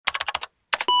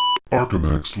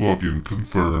Archimex login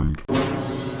confirmed.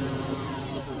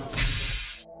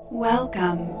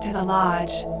 Welcome to the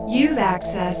Lodge. You've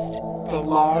accessed the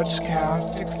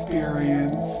Lodgecast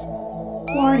experience.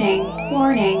 Warning,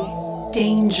 warning.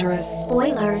 Dangerous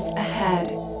spoilers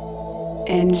ahead.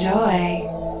 Enjoy.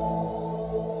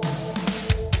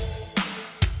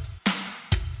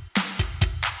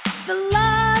 The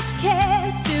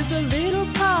Lodgecast is a little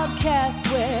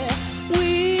podcast where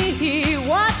we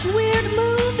watch weird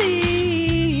movies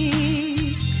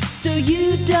so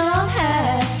you don't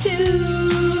have to.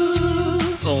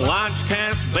 The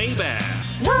Lodgecast, baby.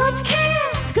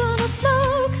 Lodgecast, gonna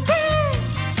smoke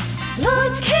grass.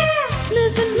 Lodgecast,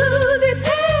 missing movie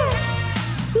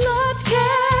pass.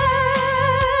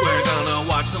 Lodgecast, We're gonna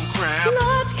watch some crap.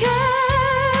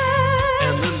 Lodgecast.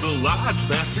 And then the Lodge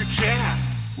Master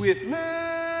chats. With Lucas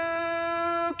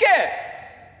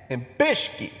and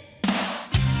Bishki.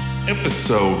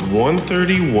 Episode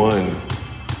 131,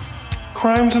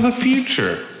 Crimes of the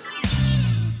Future.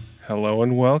 Hello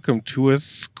and welcome to a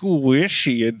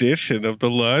squishy edition of the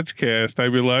Lodgecast.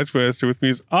 I'm your Lodge Master. With me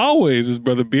as always is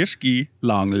Brother Bishki.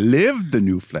 Long live the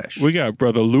new flesh. We got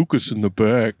Brother Lucas in the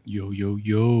back. Yo, yo,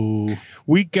 yo.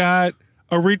 We got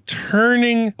a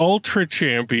returning Ultra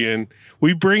Champion.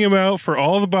 We bring him out for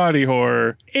all the body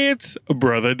horror. It's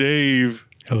Brother Dave.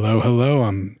 Hello, hello.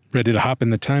 I'm ready to hop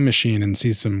in the time machine and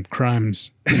see some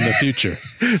crimes in the future.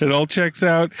 It all checks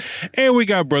out. And we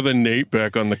got Brother Nate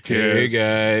back on the cast. Hey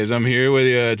guys, I'm here with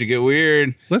you to get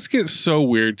weird. Let's get so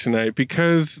weird tonight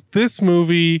because this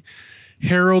movie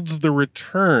heralds the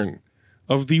return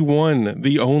of the one,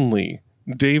 the only,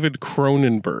 David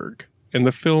Cronenberg. And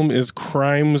the film is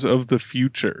Crimes of the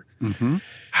Future. Mm-hmm.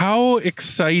 How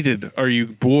excited are you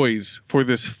boys for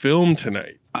this film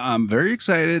tonight? I'm very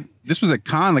excited. This was at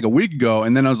Con like a week ago,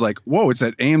 and then I was like, whoa, it's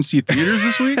at AMC Theaters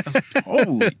this week? I was like,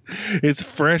 holy. It's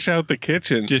fresh out the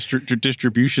kitchen.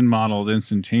 Distribution models,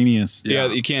 instantaneous. Yeah,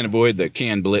 you can't avoid the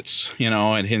can blitz,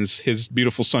 and his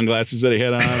beautiful sunglasses that he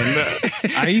had on.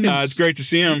 And, it's great to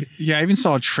see him. Yeah, I even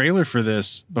saw a trailer for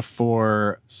this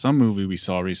before some movie we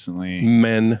saw recently.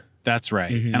 Men. That's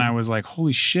right. Mm-hmm. And I was like,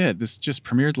 holy shit, this just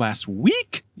premiered last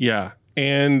week? Yeah.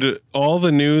 And all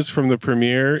the news from the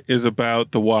premiere is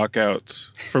about the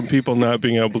walkouts from people not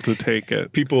being able to take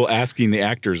it. People asking the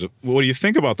actors, what do you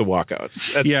think about the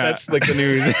walkouts? That's like the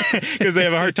news. Because they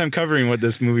have a hard time covering what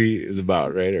this movie is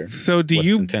about, right? Or so do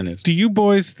you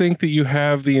boys think that you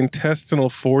have the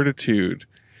intestinal fortitude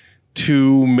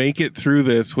to make it through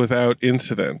this without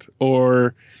incident?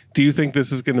 Or do you think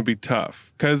this is going to be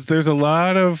tough? Because there's a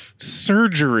lot of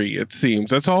surgery, it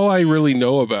seems. That's all I really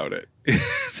know about it.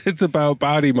 It's about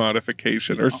body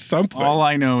modification or something. All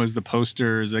I know is the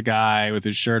poster is a guy with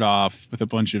his shirt off with a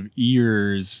bunch of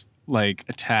ears like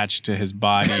attached to his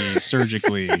body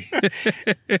surgically.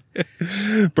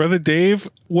 Brother Dave,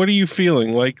 what are you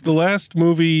feeling? Like the last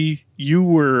movie you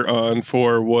were on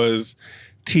for was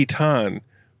Titan,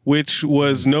 which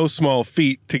was no small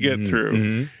feat to get through.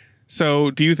 Mm-hmm. So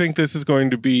do you think this is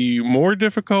going to be more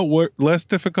difficult, less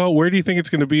difficult? Where do you think it's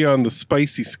going to be on the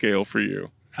spicy scale for you?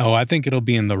 Oh, I think it'll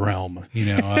be in the realm.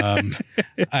 You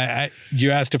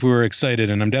asked if we were excited,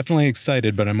 and I'm definitely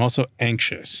excited, but I'm also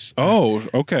anxious. Oh,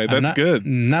 okay. That's good.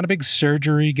 Not a big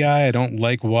surgery guy. I don't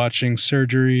like watching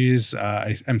surgeries.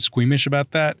 I'm squeamish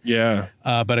about that. Yeah.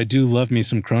 But I do love me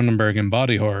some Cronenberg and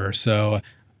body horror. So,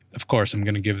 of course, I'm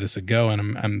going to give this a go,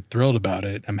 and I'm thrilled about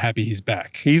it. I'm happy he's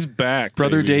back. He's back.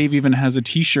 Brother baby. Dave even has a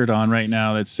T-shirt on right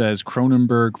now that says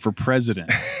Cronenberg for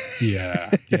president.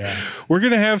 Yeah. We're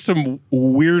going to have some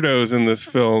weirdos in this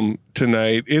film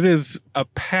tonight. It is a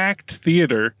packed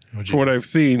theater from what I've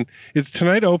seen. Is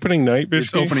tonight opening night, Bishki?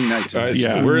 It's opening night, too.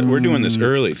 Yeah. We're doing this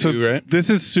early, so too, right? This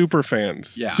is super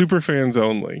fans. Yeah. Super fans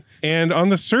only. And on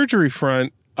the surgery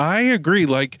front, I agree.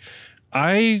 Like,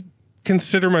 I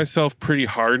consider myself pretty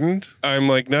hardened. I'm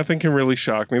like, nothing can really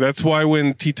shock me. That's why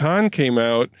when Titan came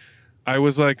out, I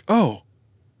was like, oh,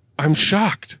 I'm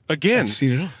shocked again. I've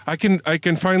seen it all. I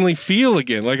can finally feel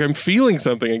again. Like I'm feeling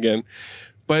something again.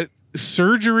 But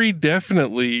surgery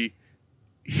definitely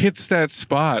hits that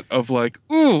spot of like,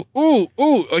 ooh,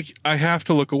 like I have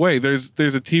to look away. There's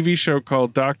a TV show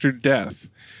called Dr. Death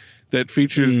that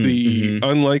features the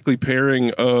unlikely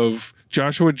pairing of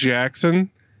Joshua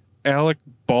Jackson, Alec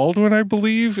Baldwin, I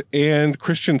believe, and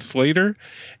Christian Slater.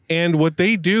 And what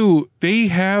they do, they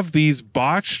have these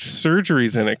botched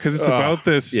surgeries in it because it's about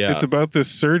this. Yeah. It's about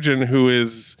this surgeon who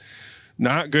is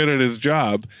not good at his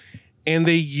job, and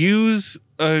they use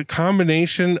a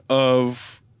combination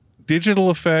of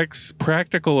digital effects,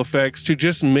 practical effects to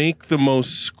just make the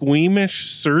most squeamish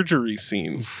surgery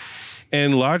scenes.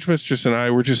 And Lodge Mistress and I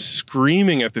were just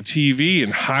screaming at the TV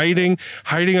and hiding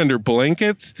under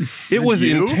blankets. It was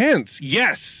intense.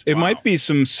 Yes. It might be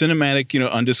some cinematic,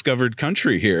 undiscovered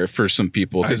country here for some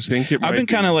people. I think it I've might been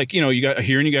be. kind of like,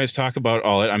 hearing you guys talk about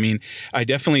all it. I mean, I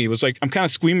definitely was like, I'm kind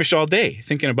of squeamish all day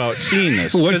thinking about seeing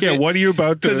this. What are you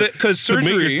about to Because submit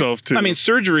surgery, yourself to? I mean,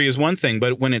 surgery is one thing,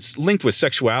 but when it's linked with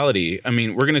sexuality, I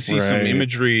mean, we're going to see some Right.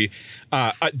 imagery.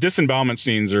 Disembowelment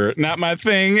scenes are not my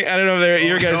thing. I don't know if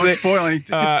your guys. Don't spoil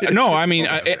anything. No, I mean,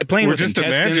 playing We're with just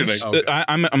intestines. imagining.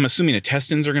 I'm assuming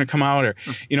intestines are going to come out, or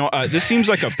this seems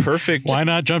like a perfect. Why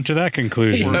not jump to that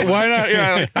conclusion? Why not?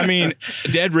 Yeah, I mean,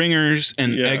 Dead Ringers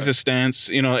and Yeah. Existence.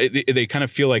 They kind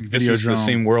of feel like this is the Videodrome.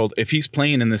 same world. If he's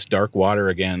playing in this dark water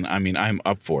again, I mean, I'm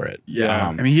up for it. Yeah. I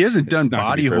I mean, he hasn't it's done not gonna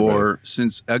body be for everybody. horror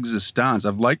since Existence.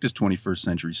 I've liked his 21st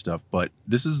century stuff, but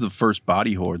this is the first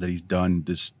body horror that he's done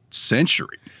this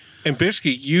century. And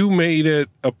Bishke, you made it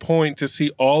a point to see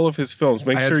all of his films.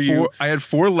 Make sure you. I had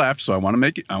 4 left, so I want to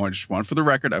make it. Just want for the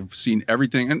record. I've seen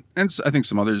everything, and I think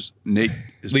some others. Nate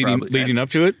is leading up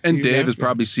to it, and Dave has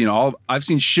probably seen all. I've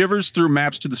seen Shivers through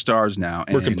Maps to the Stars now.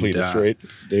 We're and, completists, right,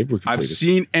 Dave? We're completists. I've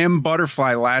seen M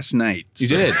Butterfly last night. You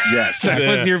did? Yes. That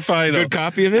was your final. Good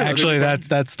copy of it. Actually,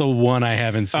 that's the one I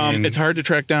haven't seen. It's hard to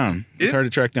track down. It's hard to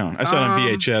track down. I saw it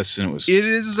on VHS, and it was. It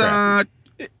is. crappy.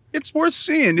 It's worth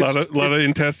seeing. A lot of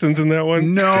intestines in that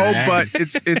one. No, but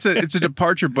it's a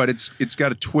departure, but it's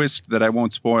got a twist that I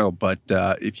won't spoil. But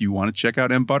if you want to check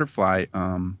out M Butterfly,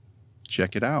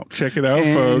 check it out. Check it out,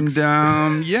 and, folks.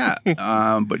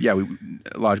 But yeah,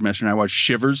 Lodge Master and I watched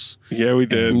Shivers. Yeah, we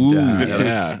did. And, It's a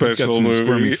It's got special some movie.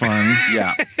 squirmy fun,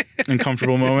 Yeah,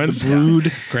 uncomfortable moments.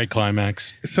 Great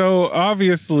climax. So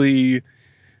obviously,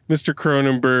 Mr.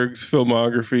 Cronenberg's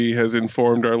filmography has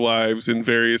informed our lives in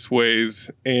various ways,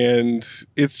 and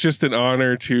it's just an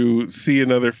honor to see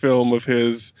another film of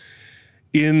his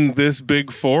in this big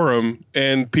forum,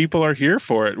 and people are here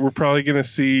for it. We're probably going to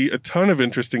see a ton of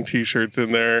interesting T-shirts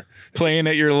in there. Playing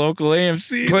at your local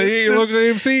AMC. Playing at your local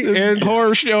AMC, this and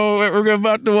horror show that we're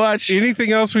about to watch.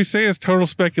 anything else we say is total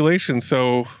speculation.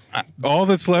 So all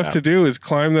that's left to do is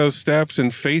climb those steps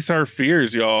and face our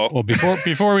fears, y'all. Well,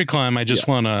 before we climb, I just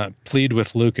want to plead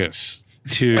with Lucas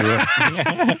to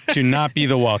not be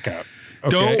the walkout. Okay?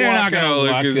 Don't You're walk not gonna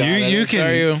out, walk Lucas. out. You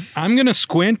can. I'm gonna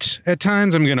squint at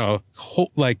times. I'm gonna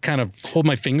hold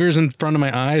my fingers in front of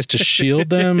my eyes to shield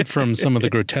them from some of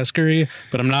the grotesquerie.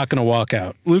 But I'm not gonna walk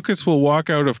out. Lucas will walk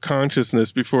out of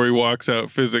consciousness before he walks out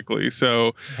physically.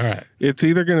 So All right. it's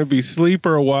either going to be sleep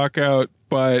or a walkout,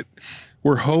 but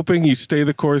we're hoping you stay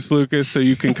the course, Lucas, so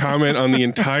you can comment on the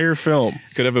entire film.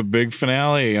 Could have a big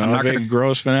finale, a not big gonna-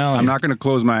 gross finale. I'm not going to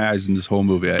close my eyes in this whole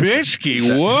movie. Bishke,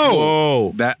 whoa.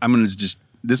 Whoa. That I'm going to just.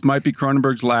 This might be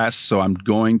Cronenberg's last, so I'm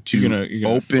going to You're gonna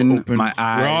open my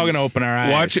eyes. We're all gonna open our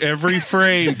eyes. Watch every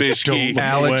frame, Bishke.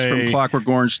 Alex from Clockwork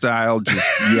Orange style. Just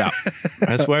yeah.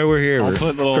 That's why we're here. I'll We're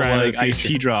put little trying to like iced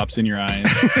tea drops in your eyes.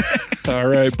 All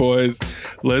right, boys.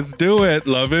 Let's do it.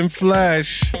 Love and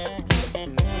Flesh. I've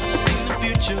seen the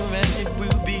future and it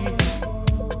will be.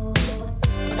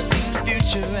 I've seen the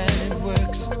future and it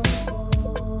works.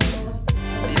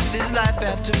 If there's life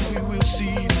after, we will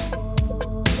see.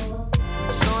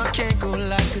 So I can't go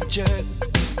like a jerk.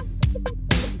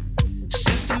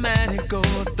 Systematic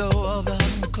ortho of the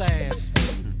underclass.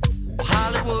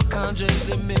 Hollywood conjures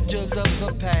images of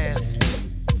the past.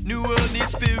 New world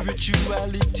needs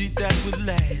spirituality that will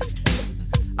last.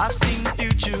 I've seen the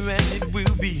future and it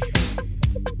will be.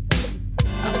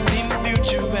 I've seen the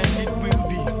future and it will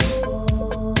be.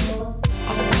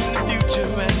 I've seen the future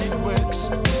and it works.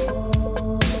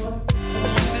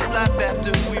 If there's life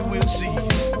after, we will see.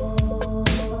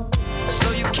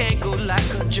 So you can't go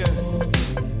like a jerk.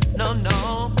 No,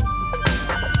 no.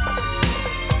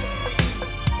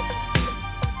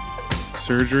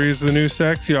 Surgery is the new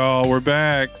sex, y'all. We're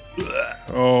back.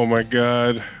 Oh my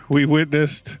God. We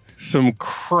witnessed some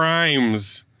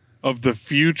crimes of the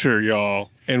future,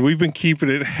 y'all. And we've been keeping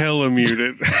it hella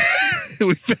muted.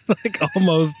 We've been like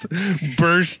almost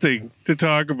bursting to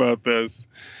talk about this.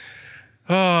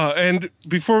 And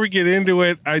before we get into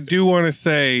it, I do want to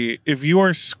say, if you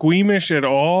are squeamish at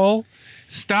all,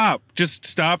 stop. Just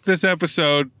stop this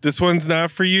episode. This one's not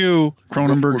for you.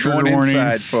 Cronenberg We're trigger going warning.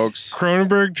 inside, folks.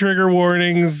 Cronenberg trigger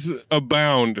warnings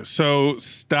abound. So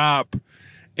stop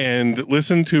and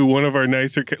listen to one of our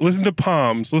nicer... Listen to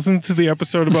Palms. Listen to the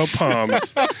episode about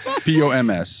Palms.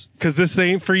 POMS. Because this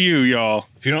ain't for you, y'all.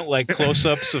 If you don't like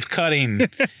close-ups of cutting,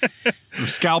 Or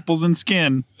scalpels and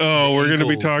skin. Oh, we're going to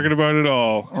be Ankles. talking about it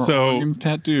all. Or So organs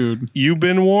tattooed. you've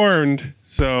been warned.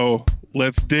 So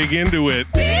let's dig into it.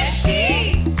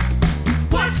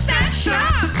 What's that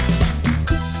shot?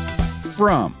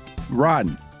 from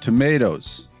Rotten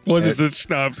Tomatoes. What is this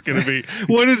schnapps going to be?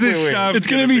 What is this schnapps? It's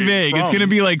going to be vague. It's going to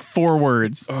be like 4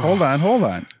 words. Hold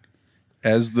on.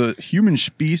 As the human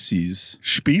species.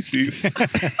 It's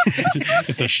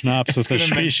a schnapps with a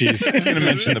species. It's going to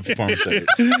mention the performance of it.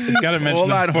 It's got to mention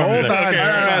Hold on. Okay, all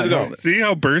right, let's go. See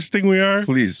how bursting we are?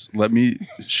 Please, let me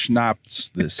schnapps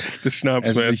this. The schnapps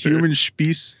As the master. human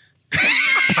species.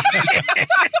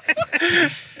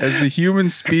 As the human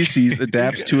species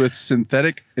adapts to a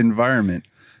synthetic environment,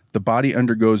 the body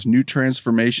undergoes new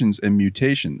transformations and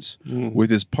mutations. With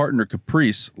his partner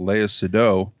Caprice, Leia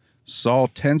Sado, Saul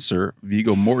Tenser,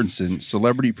 Viggo Mortensen,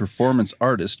 celebrity performance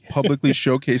artist, publicly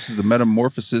showcases the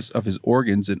metamorphosis of his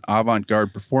organs in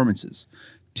avant-garde performances.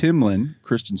 Timlin,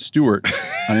 Kristen Stewart,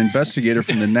 an investigator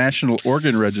from the National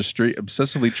Organ Registry,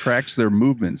 obsessively tracks their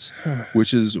movements,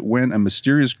 which is when a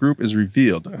mysterious group is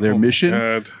revealed. Their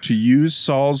mission, to use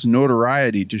Saul's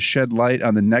notoriety to shed light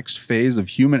on the next phase of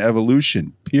human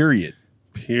evolution, period.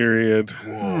 That's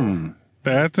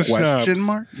a schnapps. Question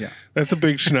mark? Yeah. That's a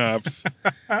big schnapps.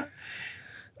 I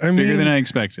mean, Bigger than I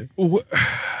expected.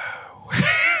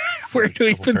 Where do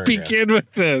we even begin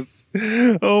with this?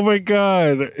 Oh my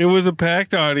God. It was a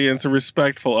packed audience, a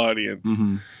respectful audience.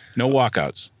 No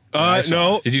walkouts.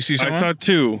 No. Did you see someone? I saw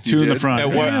 2. 2 in the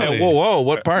front.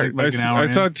 What part? Like an hour I in.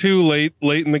 saw 2 late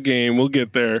in the game. We'll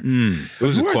get there. It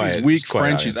was Who a are quiet. these weak it was quiet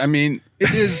Frenchies? audience. I mean,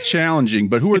 it is challenging,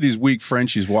 but who are these weak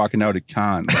Frenchies walking out at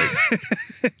con? Like,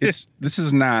 this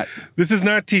is not. This is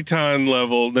not Teton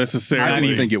level necessarily. I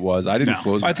didn't think it was. I didn't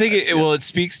close. I think my eyes. it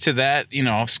speaks to that,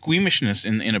 squeamishness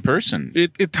in a person.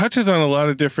 It touches on a lot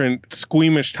of different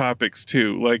squeamish topics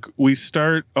too. Like we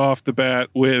start off the bat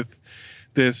with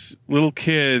this little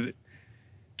kid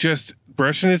just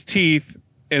brushing his teeth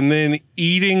and then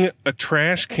eating a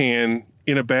trash can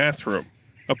in a bathroom,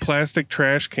 a plastic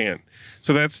trash can.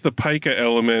 So that's the pica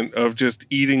element of just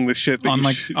eating the shit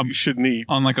that you shouldn't eat.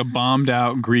 On like a bombed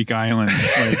out Greek island.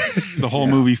 Like the whole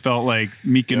movie felt like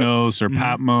Mykonos or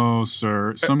Patmos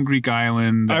or some Greek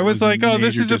island. that I was in like, oh,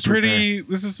 this major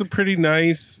is a pretty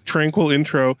nice, tranquil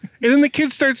intro. And then the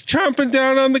kid starts chomping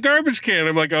down on the garbage can.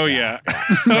 I'm like, oh yeah.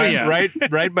 Oh yeah.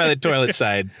 right by the toilet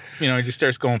side. He just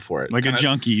starts going for it. like a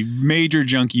junkie, major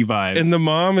junkie vibes. And the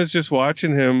mom is just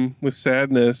watching him with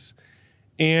sadness.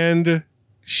 And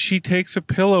she takes a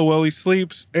pillow while he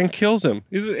sleeps and kills him.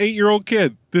 He's an 8-year-old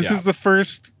kid. This is the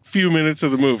first few minutes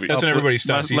of the movie. That's when everybody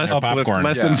stops eating popcorn.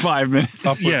 Less than 5 minutes.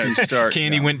 Yes. Start.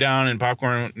 Candy went down and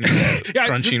popcorn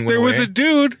crunching There went was away.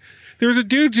 there was a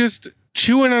dude just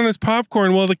chewing on his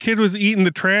popcorn while the kid was eating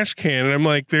the trash can. And I'm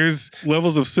like, there's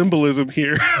levels of symbolism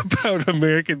here about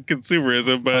American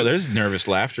consumerism. But there's nervous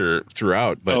laughter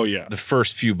throughout. But the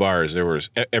first few bars, there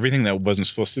was everything that wasn't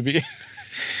supposed to be.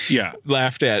 Yeah,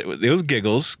 laughed at. It was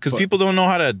giggles because people don't know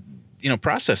how to,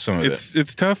 process some of it.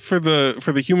 It's tough for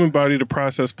the human body to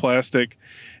process plastic,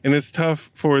 and it's tough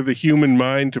for the human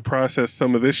mind to process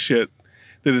some of this shit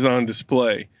that is on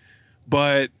display.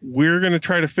 But we're gonna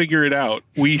try to figure it out.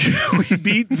 We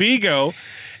beat Viggo,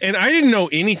 and I didn't know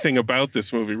anything about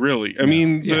this movie really. I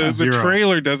mean, the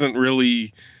trailer doesn't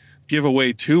really give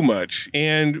away too much,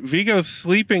 and Viggo's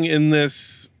sleeping in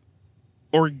this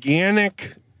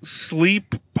organic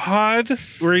sleep pod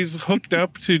where he's hooked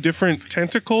up to different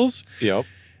tentacles. Yep.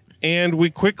 And we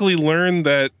quickly learn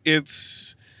that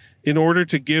it's in order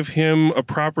to give him a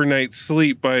proper night's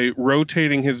sleep by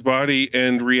rotating his body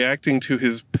and reacting to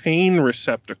his pain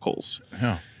receptacles.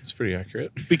 Yeah, it's pretty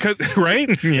accurate. Because,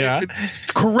 right? Yeah.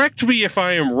 Correct me if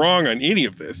I am wrong on any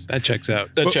of this. That checks out.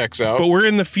 But we're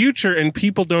in the future and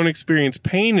people don't experience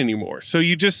pain anymore. So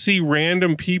you just see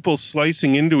random people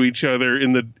slicing into each other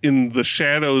in the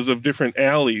shadows of different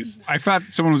alleys. I thought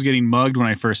someone was getting mugged when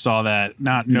I first saw that,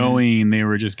 not knowing they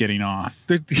were just getting off.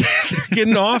 They're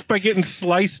getting off by getting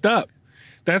sliced up.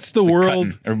 That's the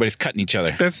world. Everybody's cutting each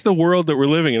other. That's the world that we're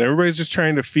living in. Everybody's just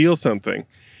trying to feel something.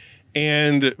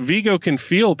 And Viggo can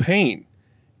feel pain.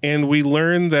 And we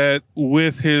learn that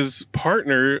with his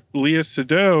partner, Leia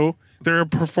Sado, they're a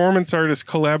performance artist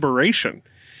collaboration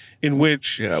in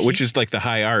which... which is like the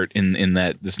high art in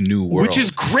this new world. Which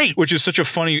is great. Which is such a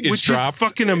funny... It's which dropped. is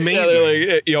fucking amazing. Yeah,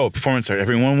 they're like, yo, performance art.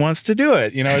 Everyone wants to do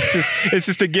it. It's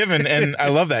just a given. And I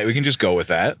love that. We can just go with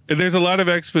that. And there's a lot of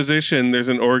exposition. There's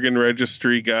an organ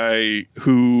registry guy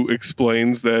who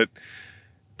explains that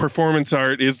performance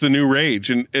art is the new rage,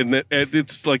 and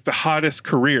it's like the hottest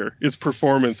career is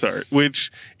performance art,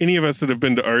 which any of us that have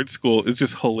been to art school is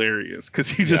just hilarious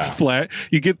because you just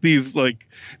you get these like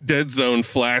Dead Zone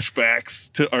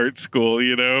flashbacks to art school,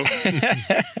 you know.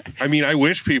 I mean, I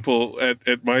wish people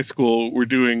at my school were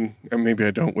doing, maybe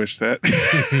I don't wish that.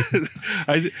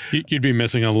 You'd be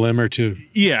missing a limb or two.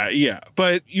 Yeah,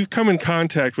 but you've come in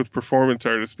contact with performance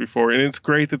artists before, and it's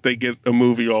great that they get a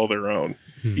movie all their own.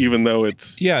 Even though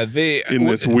it's in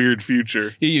this weird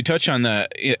future. You touch on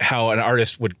how an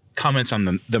artist would comments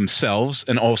on themselves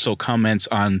and also comments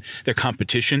on their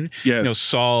competition. Yes.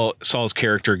 Saul's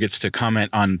character gets to comment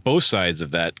on both sides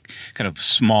of that kind of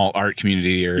small art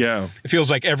community. It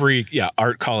feels like every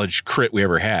art college crit we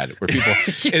ever had, where people,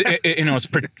 it's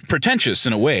pretentious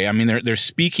in a way. I mean, they're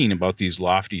speaking about these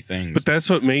lofty things, but that's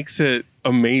what makes it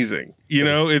amazing.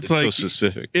 It's like so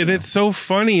specific, and it's so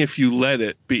funny if you let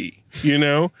it be.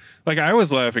 Like I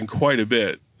was laughing quite a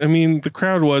bit. I mean, the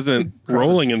crowd wasn't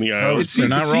rolling in the aisles. It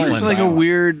seems like a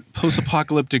weird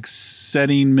post-apocalyptic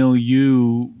setting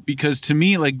milieu, because to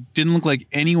me, didn't look like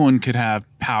anyone could have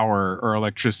power or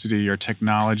electricity or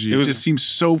technology. It just seems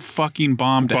so fucking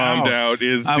bombed out. Bombed out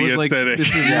is the aesthetic. Like,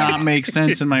 this does not make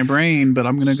sense in my brain, but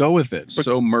I'm going to go with it.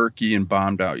 So murky and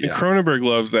bombed out. Yeah. Cronenberg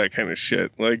loves that kind of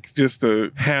shit. Like just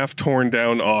a half torn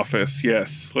down office.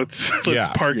 Yes, let's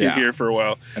park it here for a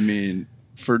while. I mean,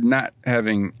 for not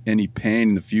having any pain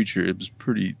in the future, it was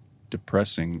pretty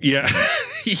depressing. Yeah.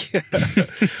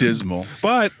 Dismal.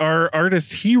 But our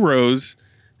artist heroes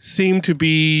seem to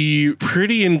be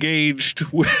pretty engaged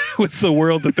with the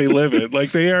world that they live in.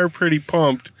 Like they are pretty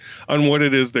pumped on what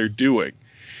it is they're doing.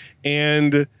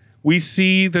 And we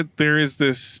see that there is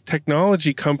this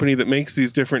technology company that makes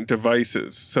these different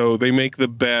devices. So they make the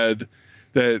bed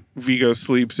that Vigo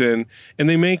sleeps in, and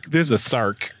they make this... The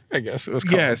Sark, I guess it was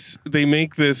called. Yes, they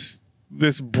make this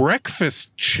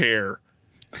breakfast chair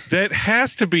that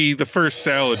has to be the first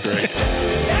salad drink.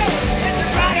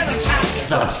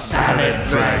 The Salad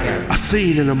Dragon. A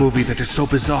scene in a movie that is so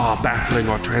bizarre, baffling,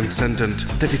 or transcendent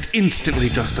that it instantly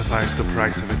justifies the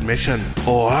price of admission.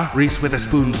 Or Reese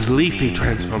Witherspoon's leafy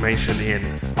transformation in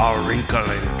A Wrinkle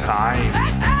in Time.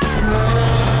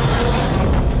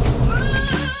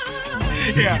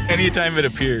 Yeah, anytime it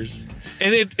appears.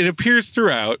 And it appears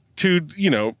throughout to,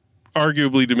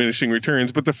 arguably diminishing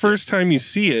returns. But the first time you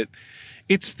see it,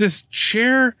 it's this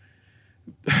chair.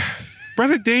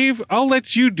 Brother Dave, I'll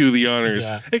let you do the honors.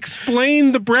 Yeah.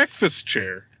 Explain the breakfast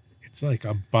chair. It's like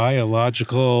a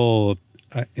biological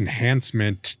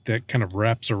enhancement that kind of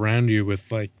wraps around you with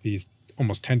like these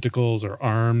almost tentacles or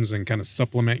arms and kind of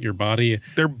supplement your body.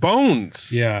 They're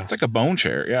bones. Yeah. It's like a bone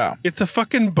chair. Yeah. It's a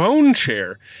fucking bone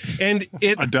chair. And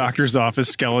a doctor's office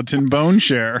skeleton bone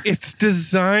chair. It's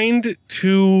designed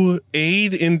to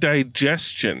aid in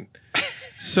digestion.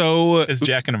 So it's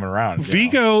jacking him around.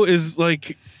 Vigo is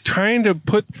like trying to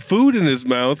put food in his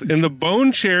mouth, and the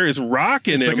bone chair is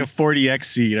rocking him. It's like a 4DX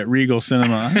seat at Regal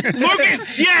Cinema.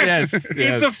 Lucas, yes!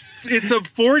 It's a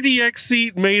 4DX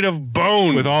seat made of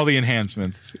bone with all the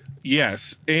enhancements.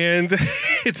 Yes, and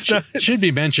it's not. Should be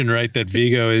mentioned, right, that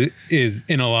Vigo is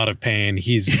in a lot of pain.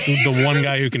 He's the one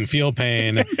guy who can feel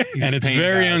pain, and it's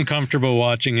very uncomfortable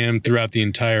watching him throughout the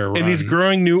entire run. And he's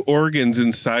growing new organs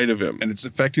inside of him, and it's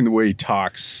affecting the way he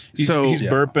talks. He's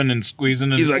burping and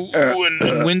squeezing, and he's like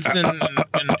and wincing,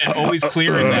 and always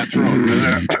clearing that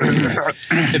throat.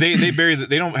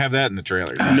 They don't have that in the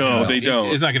trailers. No, they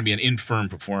don't. It's not going to be an infirm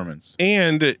performance.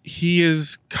 And he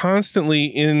is constantly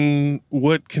in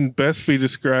what can best be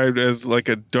described as like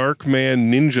a dark man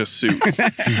ninja suit.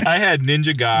 I had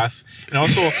ninja goth, and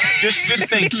also just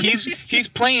think he's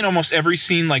playing almost every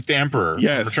scene like the Emperor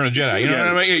from Return of the Jedi. You know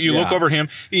what I mean? You look over him.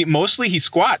 He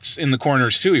squats in the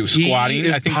corners too. He was squatting.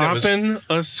 I think popping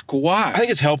a squat. I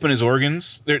think it's helping his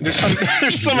organs. There's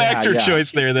some actor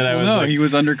choice there that I was. No, he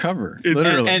was undercover.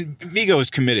 Literally. And Vigo is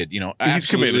committed.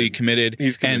 Absolutely committed.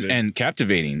 He's committed and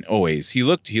captivating always. He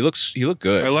looked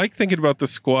good. I like thinking about the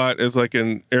squat as like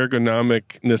an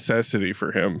ergonomic necessity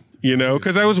for him,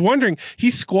 because I was wondering, he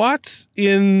squats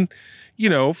in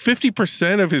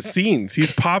 50% of his scenes.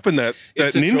 He's popping that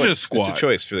ninja squat. It's a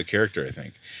choice for the character, I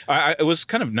think. It was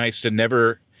kind of nice to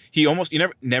you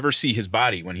never see his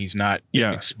body when he's not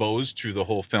exposed through the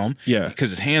whole film. Yeah, because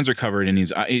his hands are covered and you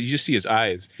just see his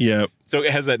eyes. Yeah, so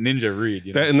it has that ninja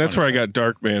read. That's where I got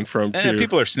Darkman from too. And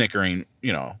people are snickering,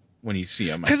 when you see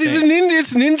him, because he's a ninja.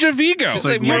 It's Ninja Vigo. It's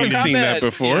like, you haven't seen that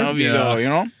before.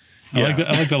 Vigo, I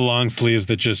like the long sleeves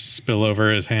that just spill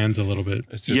over his hands a little bit.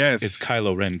 It's just, it's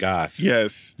Kylo Ren goth.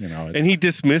 Yes. You know, and he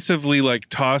dismissively like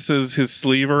tosses his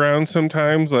sleeve around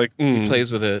sometimes. Like he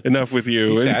plays with it. Enough with you.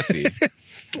 He's sassy.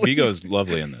 Vigo's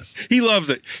lovely in this. He loves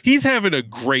it. He's having a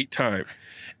great time.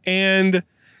 And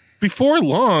before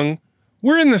long,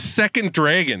 we're in the second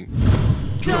dragon.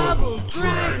 Double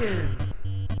Dragon.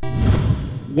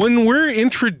 When we're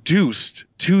introduced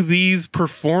to these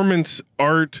performance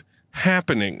art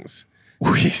happenings,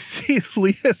 we see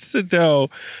Léa Seydoux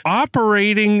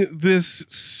operating this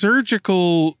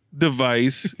surgical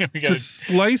device to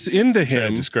slice into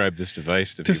him. Describe this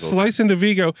device to people. Slice into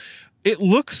Vigo. It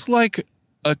looks like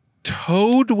a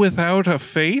toad without a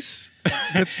face.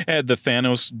 Had the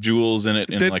Thanos jewels in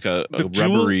it in like a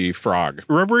rubbery frog.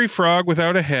 Rubbery frog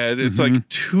without a head. It's like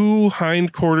two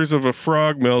hindquarters of a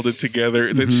frog melded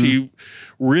together that she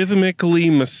rhythmically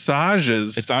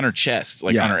massages. It's on her chest,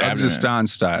 like on her abdomen. Existon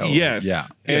style. Yes. Yeah.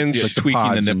 And like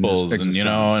tweaking the nipples and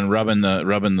and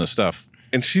rubbing the stuff.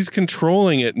 And she's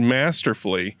controlling it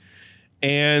masterfully.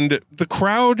 And the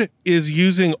crowd is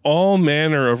using all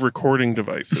manner of recording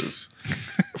devices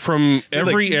from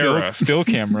every era. Still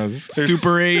cameras.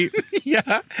 Super 8.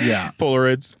 Yeah.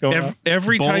 Polaroids.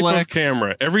 Every type of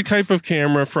camera. Every type of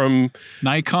camera from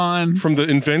Nikon. From the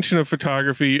invention of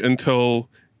photography until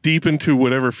deep into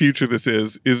whatever future this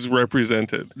is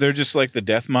represented. They're just like the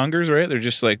death mongers, right? They're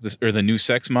just like this, or the new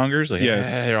sex mongers. Like,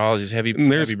 yes. They're all just heavy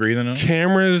breathing.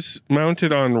 Cameras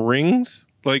mounted on rings.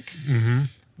 Like...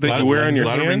 that you wear on your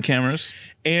hand. A lot of ring cameras.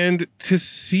 And to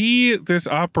see this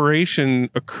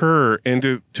operation occur and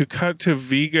to cut to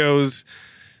Vigo's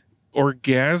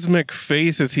orgasmic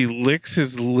face as he licks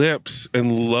his lips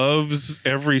and loves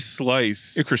every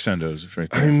slice. Your crescendos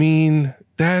right there. I mean,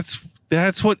 that's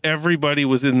what everybody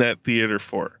was in that theater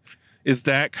for. Is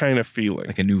that kind of feeling.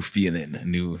 Like a new feeling, a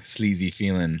new sleazy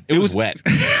feeling. It was wet.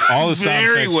 All the sound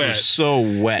effects were so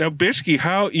wet. Now, Bishki,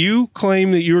 how you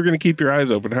claim that you were going to keep your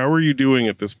eyes open. How were you doing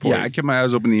at this point? Yeah, I kept my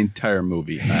eyes open the entire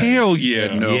movie. Hell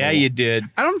yeah. Yeah, you did.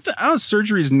 I don't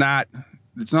surgery is not,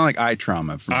 it's not like eye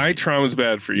trauma. Eye trauma is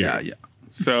bad for you. Yeah.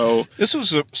 So this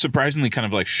was surprisingly kind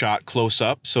of like shot close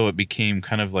up, so it became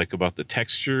kind of like about the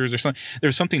textures or something.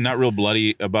 There's something not real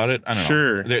bloody about it. I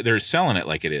don't know. They're selling it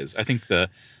like it is. I think the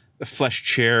flesh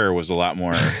chair was a lot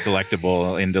more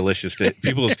delectable and delicious.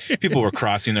 People were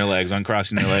crossing their legs,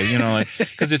 uncrossing their leg, like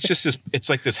because it's just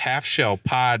it's like this half shell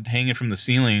pod hanging from the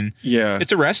ceiling. Yeah,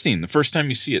 it's arresting. The first time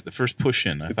you see it, the first push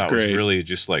in, I thought was really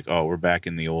just like, oh, we're back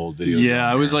in the old video. Yeah,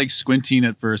 I was like squinting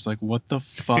at first, like, what the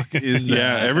fuck is that?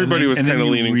 Yeah, everybody was kind of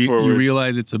leaning forward. You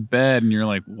realize it's a bed, and you're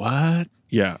like, what?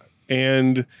 Yeah,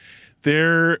 and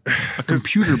a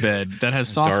computer bed that has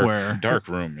software. Dark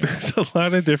room. Yeah. There's a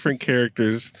lot of different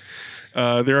characters.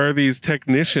 There are these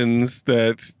technicians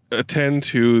that attend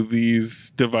to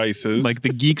these devices. Like the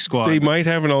Geek Squad. They might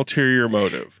have an ulterior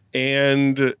motive.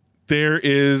 And there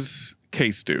is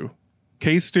K-Stu.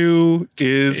 K-Stu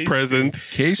is present.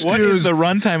 K-Stu what is the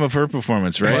runtime of her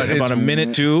performance, right? About a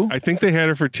minute, 2? I think they had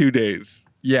her for 2 days.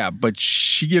 Yeah, but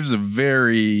she gives a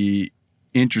very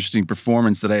interesting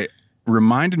performance that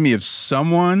reminded me of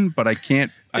someone, but I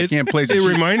can't place it. It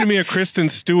reminded me of Kristen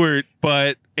Stewart,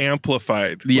 but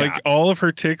amplified. Yeah. Like all of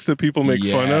her tics that people make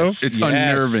fun of. It's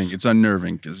unnerving. It's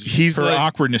unnerving because her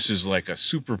awkwardness is like a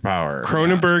superpower.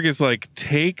 Cronenberg is like,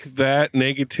 take that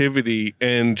negativity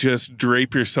and just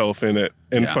drape yourself in it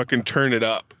and fucking turn it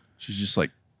up. She's just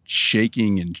like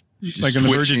shaking and like on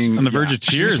the verge of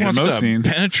tears in most scenes.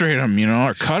 Penetrate him,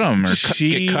 or cut him, or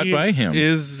get cut by him.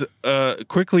 Is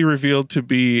quickly revealed to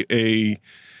be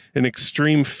an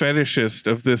extreme fetishist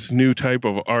of this new type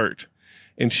of art,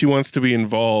 and she wants to be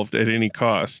involved at any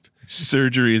cost.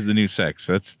 Surgery is the new sex.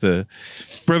 That's the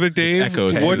Brother Dave.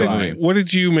 What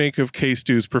did you make of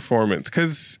K-Stu's performance?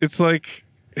 Because it's like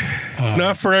it's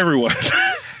not for everyone.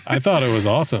 I thought it was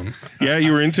awesome. Yeah,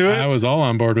 you were into it? I was all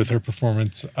on board with her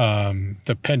performance.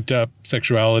 The pent-up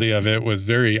sexuality of it was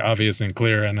very obvious and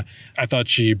clear, and I thought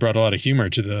she brought a lot of humor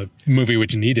to the movie,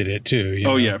 which needed it too.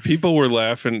 Yeah, people were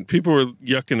laughing. People were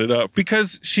yucking it up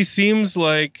because she seems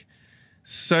like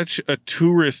such a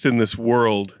tourist in this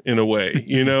world in a way,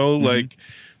 like,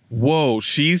 whoa,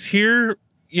 she's here?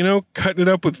 Cutting it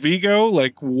up with Vigo,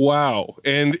 like, wow.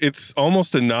 And it's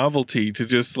almost a novelty to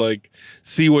just like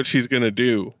see what she's going to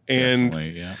do. And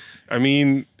I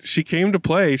mean, she came to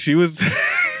play. She was,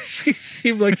 she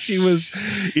seemed like she was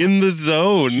in the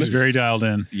zone. She's very dialed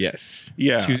in. Yes.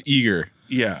 Yeah. She was eager.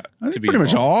 Yeah. I think pretty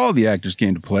much all the actors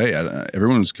came to play.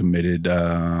 Everyone was committed.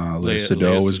 Léa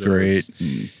Seydoux was great.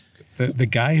 The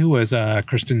guy who was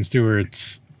Kristen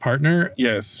Stewart's partner.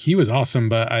 Yes. He was awesome,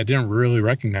 but I didn't really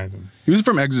recognize him. He was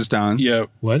from Existence. Yeah.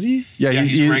 Was he? Yeah,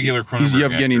 he's regular Cronenberg He's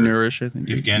Yevgeny actor. Nourish, I think.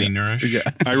 Yevgeny Nourish. Yeah.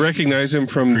 I recognize him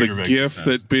from the Creator of GIF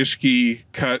Existence. that Bishke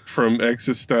cut from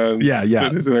Existence. Yeah, yeah.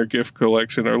 That is in our GIF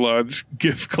collection, our Lodge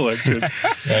GIF collection.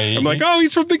 I'm like, oh,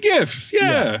 he's from the GIFs.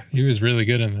 Yeah. He was really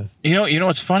good in this. You know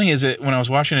what's funny is that when I was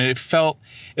watching it, it felt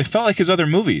like his other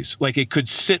movies. Like it could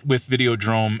sit with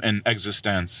Videodrome and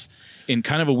Existence in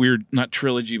kind of a weird, not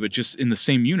trilogy, but just in the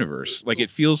same universe. Like it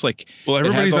feels like Well,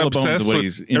 everybody's it has all the bones of obsessed what with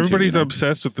he's into, everybody's you know?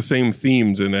 obsessed with the same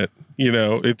themes in it. You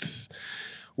know, it's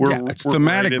It's we're right in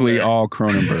thematically there. all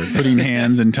Cronenberg. Putting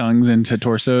hands and tongues into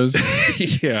torsos.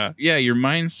 Yeah. Yeah, your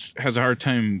mind has a hard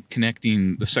time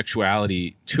connecting the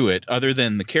sexuality to it, other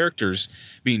than the characters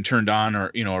being turned on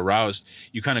or aroused.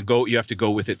 You kind of you have to go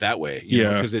with it that way,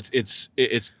 because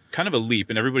it's kind of a leap,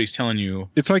 and everybody's telling you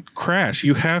It's like Crash.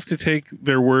 You have to take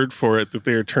their word for it that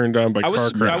they are turned on by car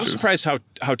crashes. I was surprised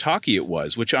how talky it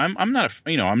was, which I'm not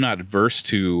I'm not adverse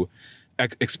to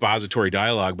expository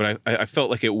dialogue, but I felt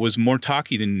like it was more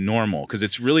talky than normal because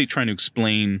it's really trying to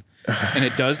explain, and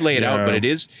it does lay it out, but it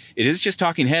is just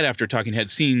talking head after talking head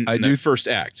scene in the first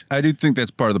act. I do think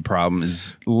that's part of the problem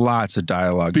is lots of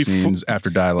dialogue scenes after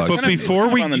dialogue. But before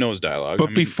we on the nose dialogue,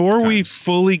 But before we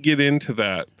fully get into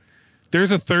that,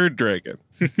 there's a third dragon.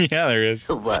 Yeah, there is.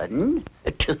 1,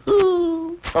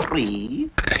 2, 3.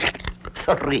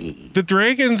 The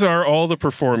dragons are all the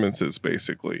performances,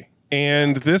 basically.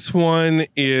 And this one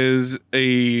is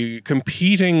a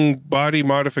competing body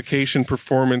modification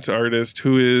performance artist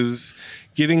who is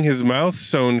getting his mouth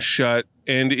sewn shut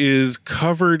and is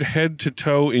covered head to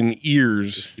toe in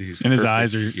ears. And his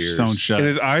eyes are sewn shut. And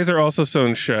his eyes are also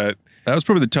sewn shut. That was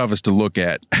probably the toughest to look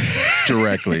at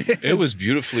directly. It was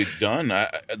beautifully done.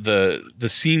 The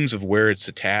seams of where it's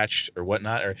attached or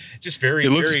whatnot are just very.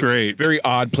 It looks very, great. Very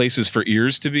odd places for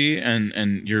ears to be,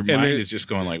 and your mind is just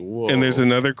going like, whoa. And there's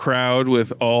another crowd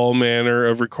with all manner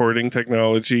of recording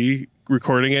technology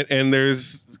recording it, and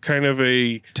there's kind of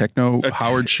a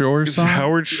Howard Shore song.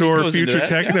 Howard Shore goes into future that,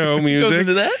 techno yeah. He goes music,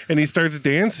 into that. and he starts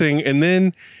dancing, and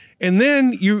then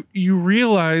you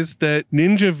realize that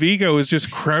Ninja Vigo is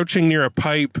just crouching near a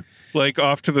pipe, like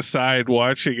off to the side,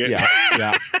 watching it.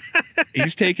 Yeah.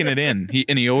 He's taking it in. He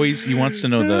wants to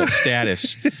know the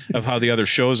status of how the other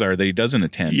shows are that he doesn't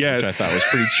attend. Yes. Which I thought was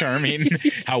pretty charming.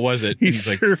 How was it? He He's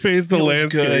like, surveys the "It was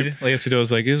landscape. good." Lea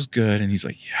Seydoux like, it was good, and he's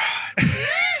like,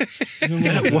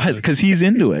 yeah. What? Because he's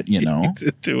into it, He's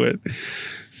into it.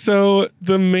 So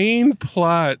the main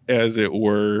plot, as it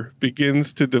were,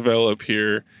 begins to develop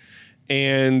here.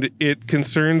 And it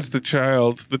concerns the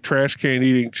trash can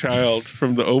eating child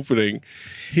from the opening.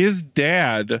 His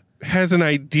dad has an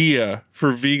idea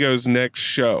for Vigo's next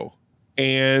show.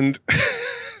 And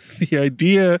the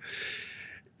idea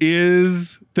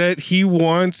is that he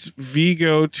wants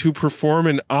Vigo to perform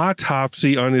an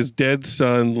autopsy on his dead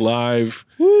son live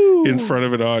in front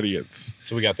of an audience.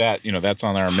 So we got that. That's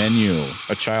on our menu.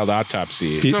 A child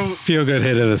autopsy. Feel good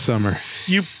hit of the summer.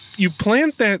 You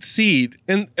plant that seed,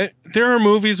 and there are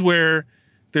movies where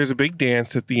there's a big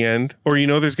dance at the end, or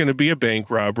there's going to be a bank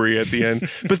robbery at the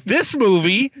end. But this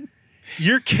movie,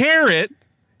 your carrot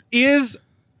is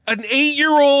an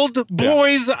 8-year-old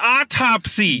boy's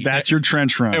autopsy. That's your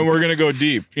trench run. And we're going to go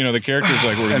deep. The character's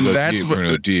like, we're going to go deep. We're going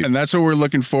to go deep. And that's what we're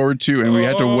looking forward to, and we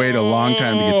had to wait a long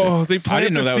time to get there. They planted I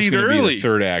didn't know the that was seed going to be early. the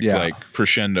third act, Yeah. like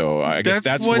crescendo. I guess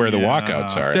that's where the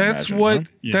walkouts are.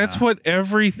 That's what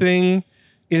everything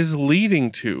is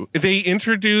leading to. They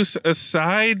introduce a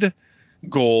side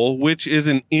goal, which is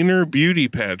an inner beauty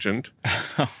pageant.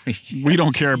 We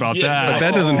don't care about that. But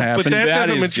that doesn't happen. But that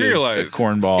doesn't is materialize. just a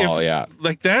cornball, yeah.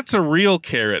 Like, that's a real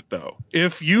carrot, though.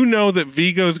 If you know that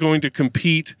Vigo is going to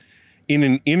compete in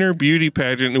an inner beauty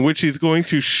pageant in which he's going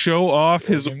to show off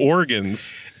his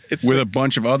organs. With a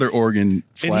bunch of other organ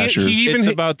flashers. It's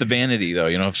about the vanity, though,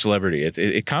 of celebrity.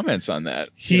 It comments on that.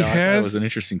 I thought it was an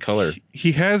interesting color.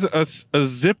 He has a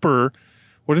zipper.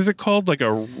 What is it called? Like a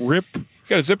rip.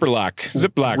 Got a zipper lock.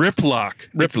 Zip lock. Rip lock.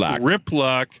 Rip lock. Rip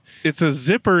lock. It's a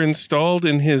zipper installed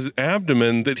in his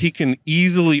abdomen that he can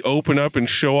easily open up and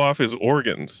show off his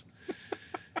organs.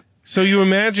 So you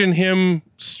imagine him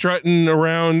strutting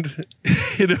around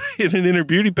in an inner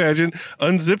beauty pageant,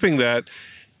 unzipping that.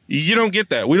 You don't get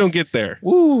that. We don't get there.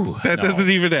 That doesn't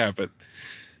even happen.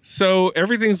 So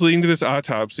everything's leading to this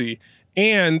autopsy,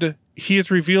 and he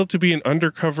is revealed to be an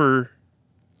undercover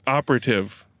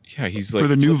operative. Yeah, he's like for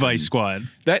the new Vice Squad.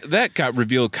 That got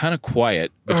revealed kind of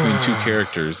quiet between two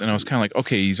characters, and I was kind of like,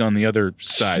 okay, he's on the other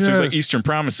side. So it's like Eastern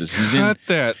Promises. Cut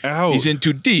that out. He's in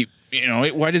too deep.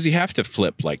 Why does he have to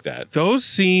flip like that? Those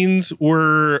scenes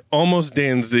were almost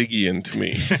Danzigian to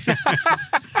me.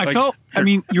 I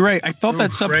mean, you're right. I felt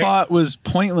that subplot was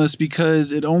pointless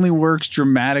because it only works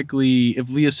dramatically if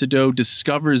Léa Seydoux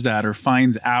discovers that or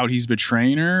finds out he's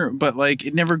betraying her. But like,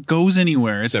 it never goes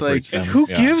anywhere. It's like, who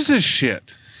gives a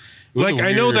shit? Like,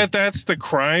 I know that's the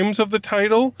crimes of the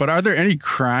title. But are there any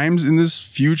crimes in this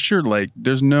future? Like,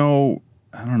 there's no,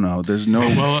 I don't know, there's no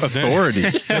authority.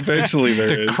 Eventually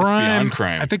there is. Crime.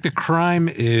 I think the crime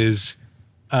is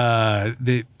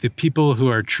the people who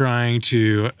are trying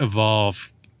to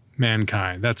evolve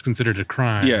mankind. That's considered a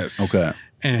crime. Yes. Okay.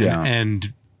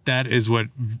 And that is what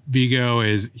Vigo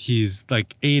is. He's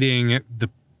like aiding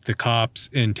the cops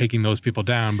in taking those people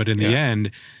down. But in the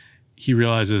end, he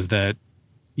realizes that,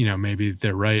 you know, maybe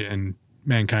they're right and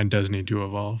mankind does need to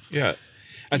evolve. Yeah.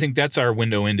 I think that's our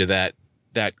window into that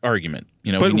argument.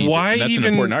 You know, but why that's even,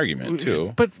 an important argument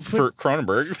too. But for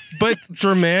Cronenberg. But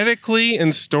dramatically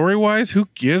and story wise, who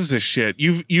gives a shit?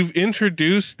 You've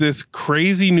introduced this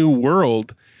crazy new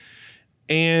world,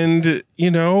 and you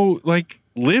know, like,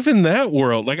 live in that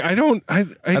world. Like, I don't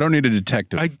need a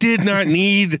detective. I did not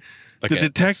need like the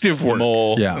detective work.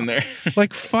 Mole in there.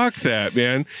 Like, fuck that,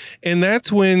 man. And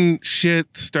that's when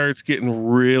shit starts getting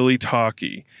really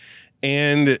talky.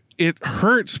 And it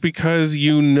hurts because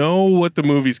you know what the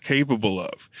movie's capable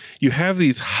of. You have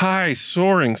these high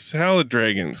soaring salad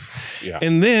dragons. Yeah.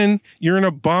 And then you're in a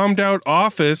bombed out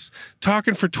office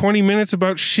talking for 20 minutes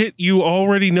about shit you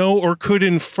already know or could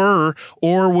infer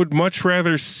or would much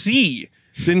rather see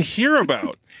than hear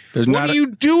about. What are you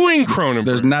doing, Cronenberg?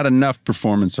 There's not enough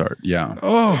performance art. Yeah.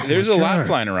 Oh, there's a lot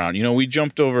flying around. You know, we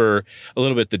jumped over a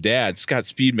little bit. The dad, Scott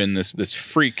Speedman, this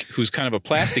freak who's kind of a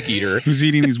plastic eater, who's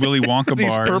eating these Willy Wonka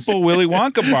these bars, purple Willy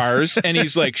Wonka bars, and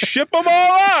he's like, ship them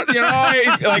all out. You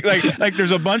know, like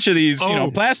there's a bunch of these, you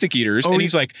know, plastic eaters, and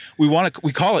he's like, we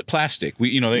call it plastic.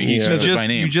 He says it by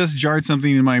name. You just jarred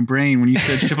something in my brain when you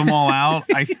said ship them all out.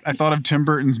 I thought of Tim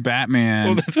Burton's Batman.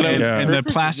 Well, that's what and the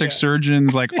plastic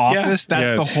surgeon's like office.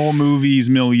 That's the whole movie's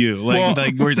milieu.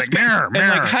 Like where he's like, and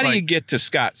like, how do you get to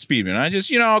Scott Speedman? I just,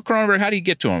 you know, Cronenberg, how do you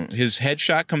get to him? His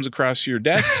headshot comes across your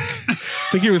desk. I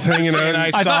think he was hanging out. I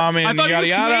thought he was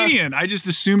Canadian. I just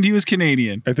assumed he was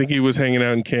Canadian. I think he was hanging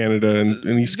out in Canada,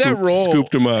 and he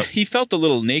scooped him up. He felt a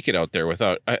little naked out there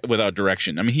without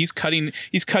direction. I mean, he's cutting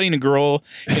a girl,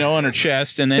 you know, on her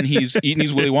chest, and then he's eating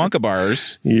these Willy Wonka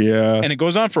bars. Yeah, and it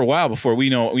goes on for a while before we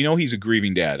know he's a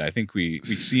grieving dad. I think we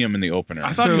see him in the opener. I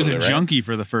thought he was a junkie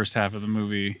for the first half of the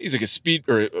movie. He's like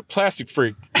a plastic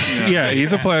freak. Yeah,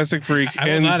 he's a plastic freak. I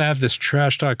will not have this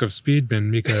trash talk of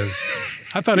Speedman because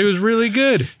I thought he was really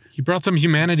good. He brought some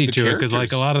humanity to it because,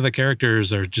 like, a lot of the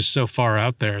characters are just so far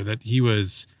out there that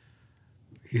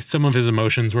some of his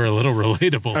emotions were a little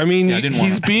relatable. I mean,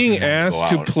 he's being asked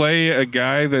to play a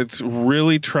guy that's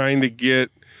really trying to get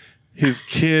his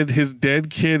dead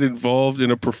kid involved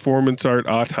in a performance art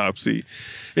autopsy.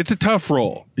 It's a tough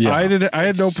role. Yeah. I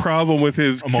had no problem with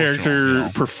his character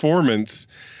performance,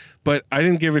 but I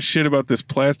didn't give a shit about this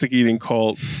plastic eating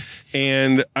cult.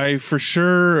 And I for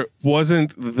sure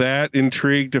wasn't that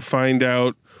intrigued to find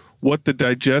out what the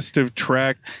digestive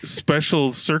tract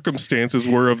special circumstances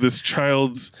were of this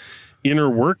child's inner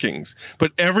workings.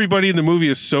 But everybody in the movie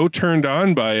is so turned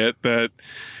on by it that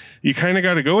you kind of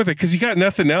got to go with it because you got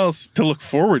nothing else to look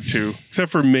forward to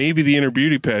except for maybe the inner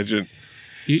beauty pageant.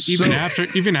 Even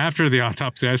after the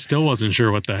autopsy, I still wasn't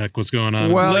sure what the heck was going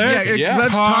on. Well,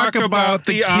 let's talk about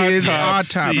the kid's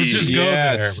autopsy. Let's just go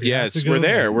there. Yes, we're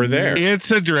there. We're there.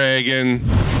 It's a dragon.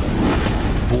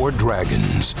 4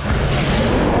 dragons.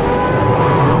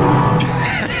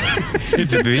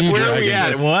 It's the Where are we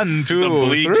at? 1, 2,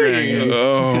 3. Dragon.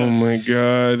 Oh my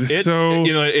god! It's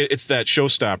it's that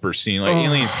showstopper scene. Like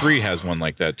Alien 3 has one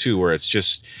like that too, where it's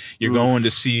just you're going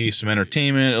to see some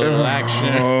entertainment, a little action.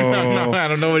 I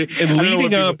don't know.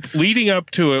 Leading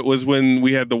up to it was when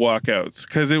we had the walkouts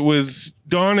because it was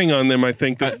dawning on them. I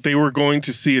think that they were going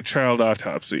to see a child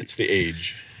autopsy. It's the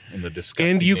age. And the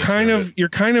disgusting and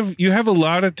you have a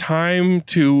lot of time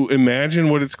to imagine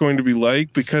what it's going to be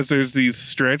like because there's these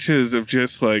stretches of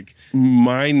just like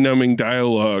mind-numbing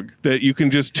dialogue that you can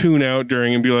just tune out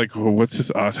during and be like, oh, what's this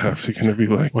autopsy going to be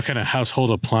like? What kind of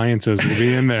household appliances will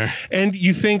be in there? And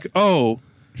you think, oh,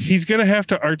 he's going to have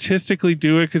to artistically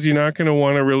do it because you're not going to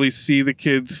want to really see the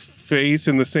kid's face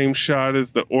in the same shot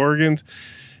as the organs.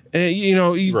 And,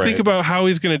 you think about how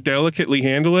he's going to delicately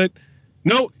handle it.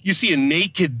 No, you see a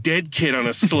naked dead kid on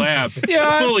a slab,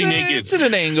 fully naked. It's at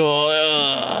an angle.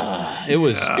 It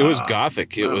was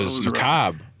gothic. It was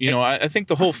macabre. I think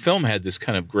the whole film had this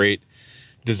kind of great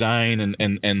design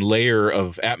and layer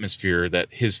of atmosphere that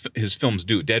his films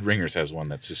do. Dead Ringers has one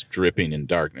that's just dripping in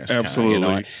darkness. Absolutely. Kinda,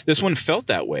 you know? This one felt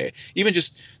that way. Even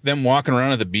just them walking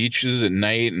around at the beaches at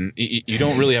night, and you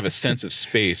don't really have a sense of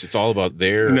space. It's all about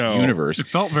their universe. It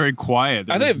felt very quiet.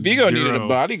 I think Vigo needed a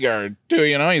bodyguard too.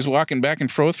 You know, he's walking back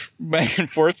and forth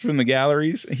from the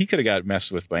galleries. He could have got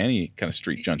messed with by any kind of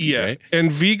street junkie, right?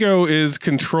 And Vigo is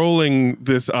controlling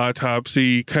this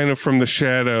autopsy kind of from the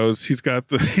shadows.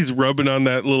 He's rubbing on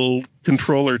that little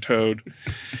controller toad.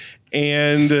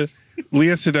 And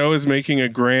Léa Seydoux is making a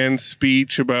grand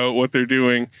speech about what they're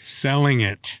doing. Selling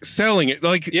it. Selling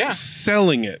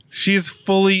it. She's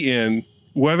fully in.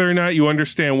 Whether or not you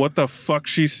understand what the fuck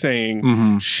she's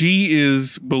saying, she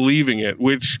is believing it,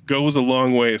 which goes a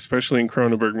long way, especially in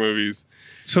Cronenberg movies.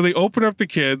 So they open up the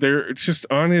kid. It's just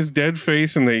on his dead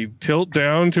face, and they tilt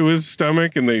down to his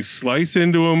stomach, and they slice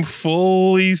into him,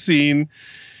 fully seen.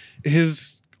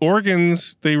 His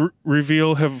organs, they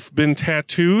reveal, have been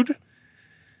tattooed.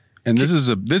 And this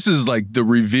is like the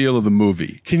reveal of the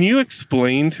movie. Can you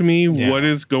explain to me what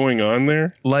is going on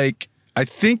there? Like, I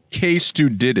think K-Stu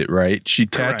did it, right? She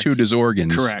tattooed his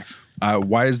organs. Correct.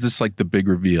 Why is this like the big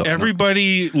reveal?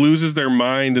 Everybody loses their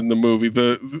mind in the movie.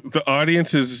 The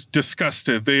audience is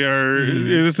disgusted. They are. It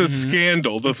is a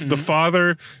scandal. The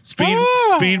father,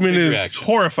 Speedman, is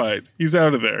horrified. He's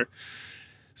out of there.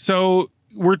 So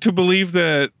we're to believe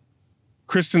that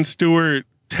Kristen Stewart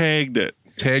tagged it.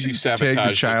 Tagged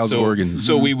the child's organs.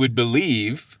 So we would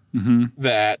believe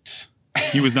that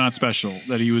he was not special.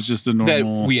 That he was just a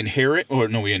normal. That we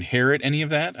inherit any of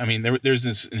that. I mean, there's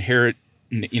this inherent.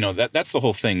 You know, that's the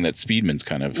whole thing that Speedman's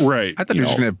kind of right. I thought he was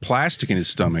going to have plastic in his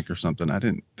stomach or something. I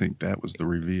didn't think that was the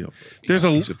reveal. He's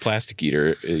a plastic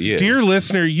eater. Dear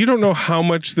listener, you don't know how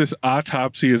much this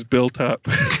autopsy is built up.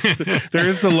 There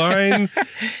is the line,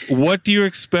 what do you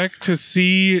expect to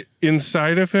see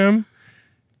inside of him?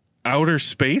 Outer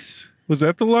space? Was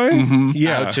that the line?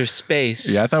 Yeah. Outer space.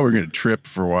 Yeah, I thought we were going to trip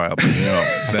for a while. But no,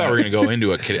 I thought we were going to go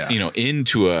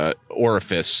into a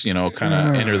orifice, kind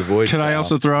of enter the void. Could I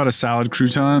also throw out a salad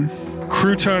crouton?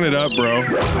 Crouton it up, bro.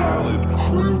 Salad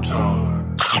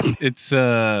crouton. It's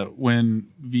when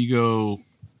Vigo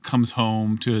comes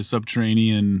home to his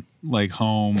subterranean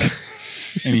home.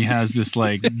 And he has this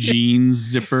jeans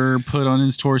zipper put on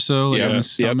his torso, on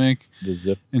his stomach. The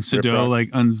zip. And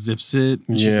Seydoux unzips it.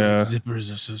 And she's Yeah. like,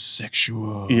 zippers are so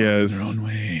sexual Yes. in their own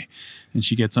way. And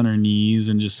she gets on her knees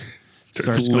and just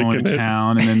starts licking going to it.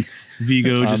 town. And then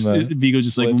Vigo just lip.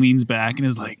 leans back and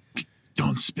is like,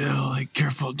 don't spill,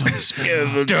 careful, don't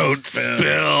spill. Don't spill.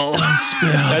 Don't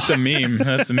spill. That's a meme.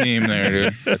 That's a meme there,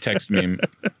 dude. A text meme.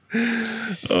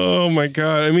 Oh my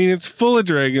god. I mean, it's full of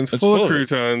dragons, It's full full of of it.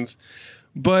 croutons.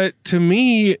 But to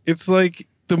me, it's like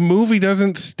the movie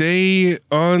doesn't stay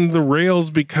on the rails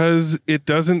because it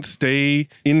doesn't stay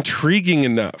intriguing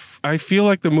enough. I feel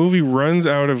like the movie runs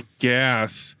out of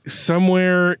gas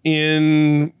somewhere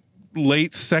in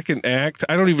late second act.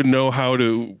 I don't even know how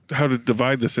to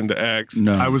divide this into acts.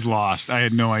 No. I was lost. I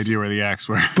had no idea where the acts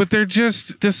were. But they're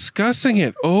just discussing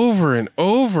it over and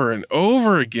over and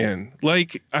over again.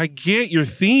 Like, I get your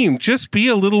theme. Just be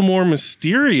a little more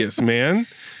mysterious, man.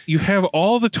 You have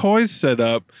all the toys set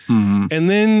up, and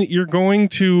then you're going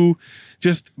to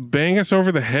just bang us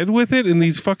over the head with it in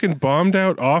these fucking bombed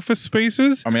out office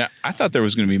spaces. I mean, I thought there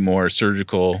was going to be more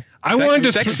surgical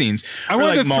sex scenes. I Or,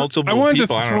 wanted to multiple I wanted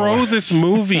people. to I don't know throw why. this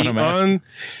movie I don't know,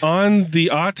 on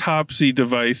the autopsy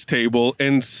device table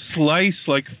and slice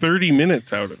 30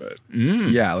 minutes out of it.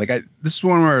 Yeah, this is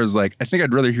one where I was like, I think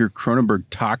I'd rather hear Cronenberg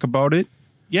talk about it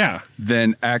Yeah.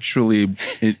 than actually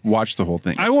watch the whole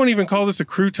thing. I won't even call this a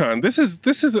crouton. This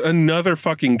is another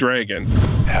fucking dragon.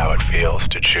 How it feels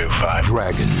to chew 5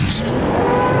 Dragons.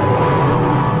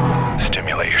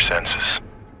 Stimulate your senses.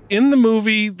 In the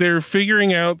movie, they're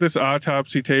figuring out this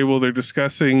autopsy table. They're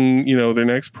discussing, their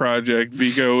next project,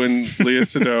 Vigo and Léa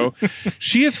Seydoux.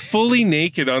 She is fully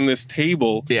naked on this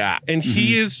table. Yeah. And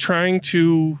he is trying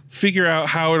to figure out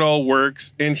how it all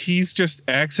works. And he's just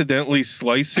accidentally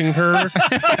slicing her.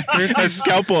 There's A this,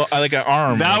 scalpel, like an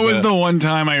arm. That like was a- the one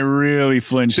time I really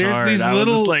flinched There's hard. these I was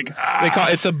little- just They call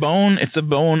it's a bone. It's a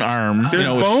bone arm. There's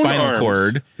with bone spinal arms.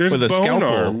 cord There's with a bone scalpel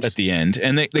arms. at the end,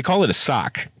 and they call it a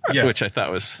sock, Yeah. which I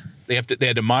thought was they had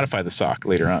to modify the sock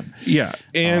later on. yeah.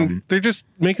 And they're just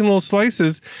making little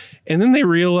slices. And then they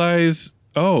realize,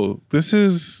 oh, this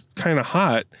is kind of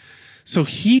hot. So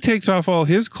he takes off all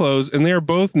his clothes and they're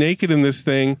both naked in this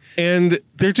thing. And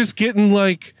they're just getting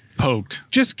poked.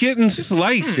 Just getting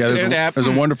sliced. Yeah, there's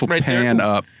a wonderful Right there. pan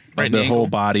up. Right Of the in the whole ankle.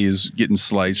 body is getting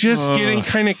sliced. Just getting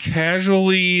kind of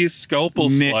casually scalpel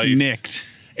sliced. Nicked.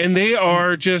 And they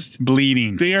are just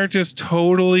bleeding. They are just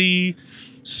totally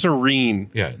serene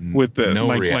with this. No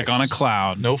like on a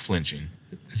cloud. No flinching.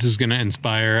 This is going to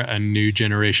inspire a new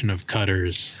generation of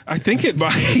cutters. I think it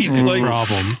might. Like,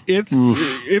 problem.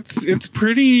 It's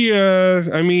pretty.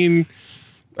 I mean,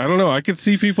 I don't know. I could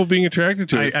see people being attracted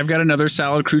to it. I've got another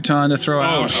salad crouton to throw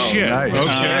out. Oh shit! nice.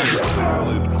 Okay.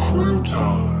 Salad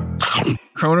crouton.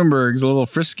 Cronenberg's a little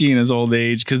frisky in his old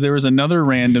age because there was another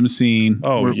random scene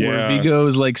where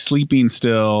Viggo's like sleeping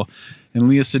still. And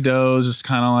Leah Sedo's just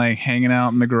kind of like hanging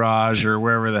out in the garage or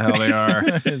wherever the hell they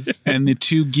are. And the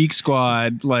two Geek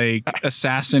Squad, like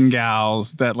assassin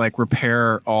gals that like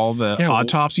repair all the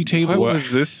autopsy tables. What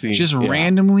was this scene? Just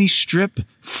randomly strip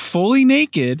fully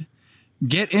naked,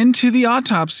 get into the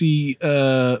autopsy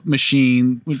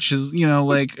machine, which is, you know,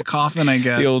 like a coffin, I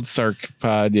guess. The old Sark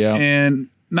pod, yeah. And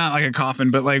not like a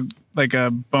coffin, but like a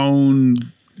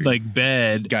bone like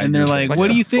bed. And they're like, what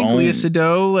do you think, Leah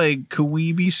Sado? Like, could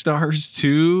we be stars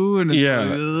too? And it's like,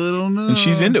 I don't know. And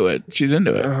she's into it.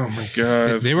 Oh my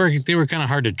god. They were kind of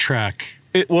hard to track.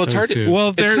 It's hard to.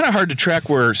 Well, it's kind of hard to track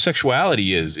where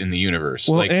sexuality is in the universe.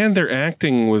 Well, and their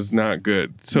acting was not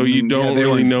good, so you don't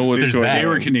really know what's going on. They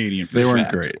were Canadian. They weren't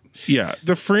great. Yeah,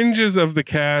 the fringes of the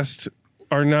cast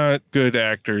are not good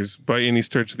actors by any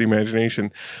stretch of the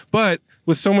imagination. But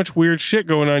with so much weird shit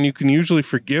going on, you can usually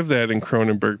forgive that in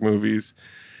Cronenberg movies.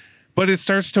 But it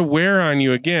starts to wear on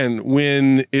you again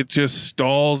when it just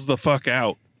stalls the fuck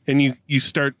out. And you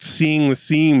start seeing the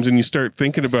seams and you start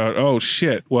thinking about, oh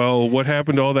shit, well, what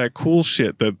happened to all that cool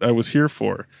shit that I was here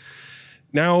for?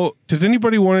 Now, does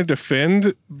anybody want to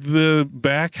defend the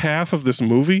back half of this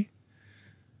movie?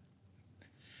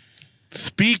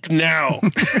 Speak now.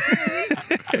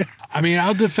 I mean,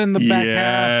 I'll defend the back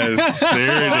half. Yes,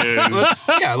 there it is.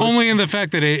 Only in the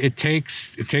fact that it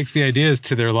takes the ideas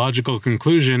to their logical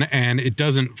conclusion and it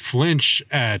doesn't flinch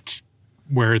at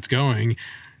where it's going.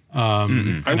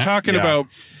 I'm talking about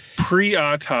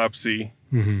pre-autopsy.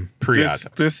 Pre-autopsy.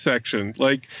 This section,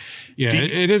 like,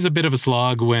 it is a bit of a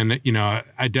slog when, you know,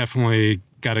 I definitely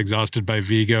got exhausted by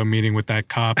Viggo meeting with that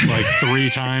cop like 3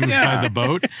 times by the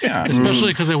boat. Yeah.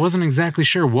 Especially because I wasn't exactly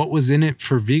sure what was in it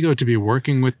for Viggo to be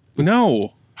working with.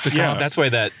 No. The cops. That's why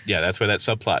that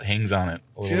subplot hangs on it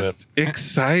a little Just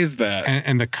excise that.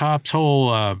 And the cop's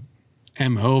whole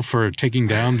MO for taking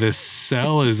down this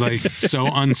cell is like so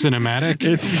uncinematic.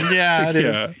 It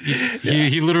is.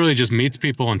 He literally just meets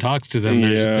people and talks to them.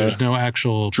 There's no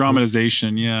actual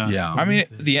dramatization. Yeah. I mean,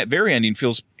 the very ending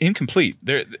feels incomplete.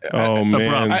 Man,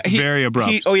 abrupt. Very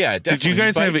abrupt. Did you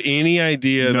guys have any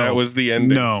idea that was the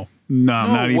ending? No,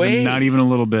 not even a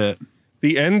little bit.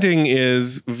 The ending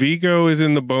is Viggo is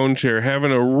in the bone chair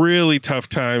having a really tough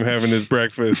time having his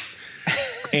breakfast.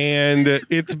 And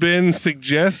it's been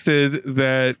suggested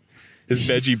that his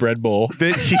veggie bread bowl.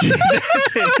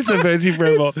 It's a veggie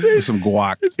bread bowl. With some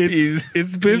guac.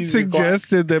 It's been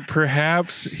suggested that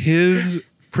perhaps his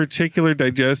particular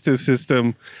digestive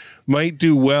system might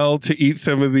do well to eat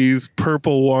some of these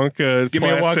purple Wonka Give me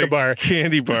a Wonka bar.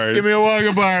 candy bars. Give me a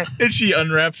Wonka bar. And she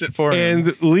unwraps it for him.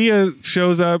 And Leah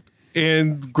shows up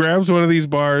and grabs one of these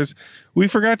bars. We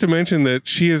forgot to mention that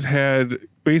she has had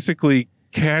basically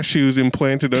cashews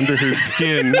implanted under her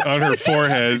skin on her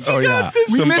forehead. Oh yeah,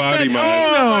 some body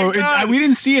mod. We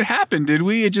didn't see it happen, did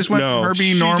we? It just went from her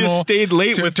being normal. She just stayed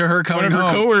late to her coming one of her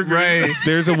home. coworkers. Right.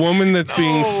 There's a woman that's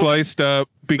being sliced up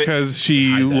because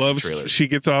she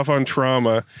gets off on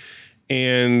trauma.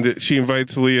 And she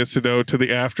invites Leah Sado to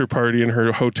the after party in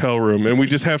her hotel room. And we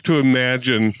just have to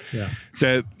imagine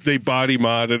that they body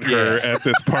modded her at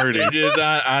this party. They're just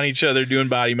on each other doing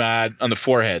body mod on the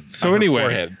forehead. So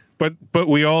anyway, but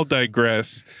we all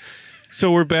digress.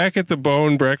 So we're back at the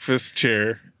bone breakfast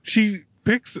chair. She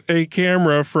picks a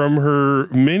camera from her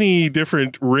many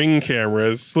different Ring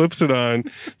cameras, slips it on.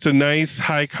 It's a nice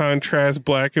high contrast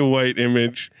black and white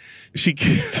image. She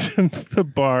gives him the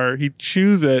bar. He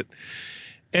chews it.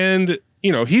 And,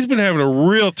 you know, he's been having a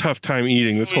real tough time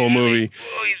eating this whole movie.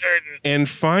 Oh, he's hurting. And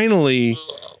finally,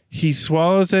 he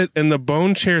swallows it and the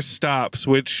bone chair stops,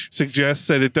 which suggests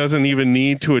that it doesn't even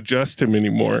need to adjust him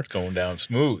anymore. It's going down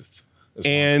smooth.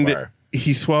 And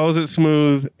he swallows it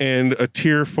smooth and a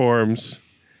tear forms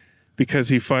because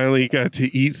he finally got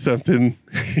to eat something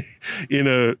in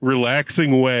a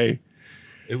relaxing way.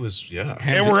 It was,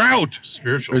 And we're out.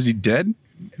 Spiritual. Is he dead?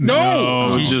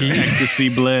 No! just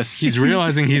ecstasy bliss. He's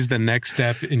realizing he's the next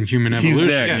step in human evolution.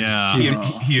 next.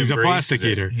 Yeah. He's a plastic embraces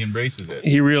it. eater. He embraces it.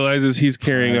 He realizes he's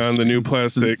carrying on the new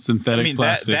plastic. Synthetic I mean,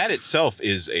 plastics. that itself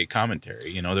is a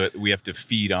commentary. You know, that we have to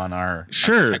feed on our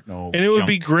Sure. techno And it would junk.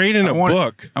 be great in a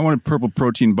book. I wanted purple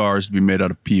protein bars to be made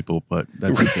out of people, but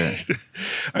that's okay.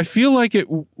 I feel like it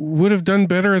would have done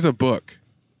better as a book,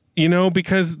 you know,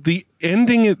 because the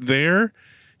ending it there,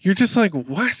 you're just like,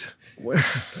 what?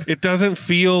 It doesn't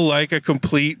feel like a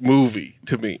complete movie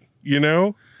to me, you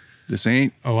know? This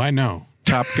ain't. Oh, I know.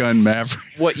 Top Gun Maverick.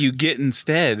 What you get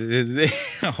instead is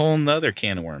a whole nother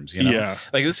can of worms. You know, Yeah.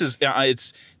 like this is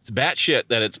it's batshit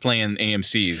that it's playing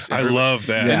AMC's. I love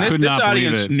that. And this, Could this not believe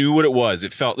audience it. knew what it was.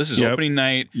 It felt this is Yep. opening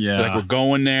night. Yeah. Like we're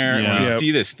going there and we Yep. see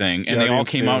this thing, and The they all audience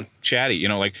came knew. out chatty. You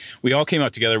know, like we all came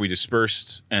out together. We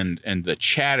dispersed, and the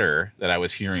chatter that I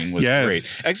was hearing was Yes.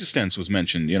 great. Existence was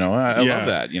mentioned. You know, I Yeah. love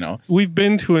that. You know, We've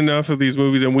been to enough of these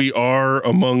movies and we are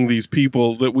among these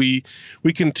people that we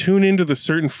can tune into the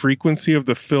certain frequency of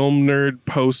the film nerd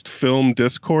post film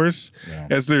discourse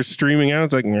as they're streaming out.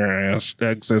 It's like, yes,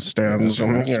 existence,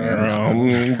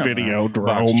 video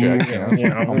Box drone. check, you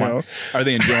know. Are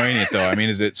they enjoying it though? I mean,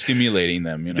 is it stimulating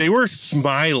them? You know, They were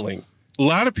smiling. A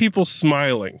lot of people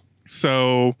smiling.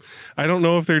 So I don't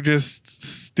know if they're just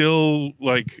still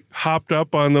like hopped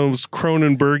up on those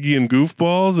Cronenbergian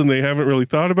goofballs and they haven't really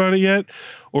thought about it yet,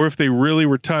 or if they really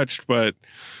were touched. But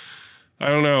I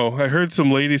don't know. I heard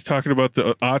some ladies talking about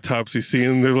the autopsy scene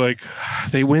and they're like,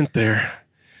 they went there.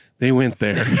 They went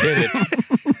there. did it.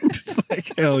 Just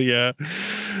like, hell yeah.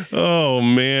 Oh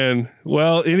man.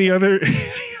 Well, any other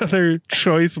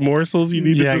choice morsels you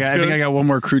need to Yeah, discuss? I think I got one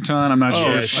more crouton. I'm not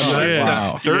sure. shit.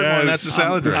 Wow. Third Yes. one. That's a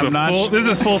salad This drop. is a full- this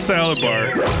is full salad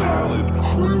bar. Salad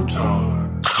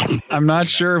crouton. I'm not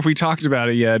sure if we talked about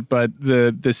it yet, but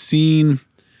the scene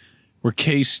where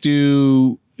K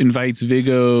Stu invites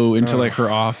Vigo into like her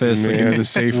office, like into the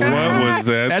safe room. What was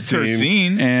that That's scene? her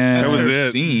scene. And That was her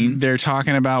it. Scene. they're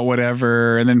talking about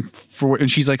whatever, and then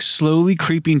and she's like slowly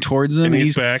creeping towards him, And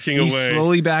he's backing he's away.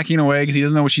 slowly backing away because he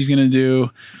doesn't know what she's gonna do.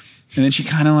 And then she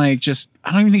kind of like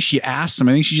I don't even think she asks him.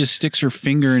 I think she just sticks her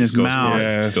finger in his mouth.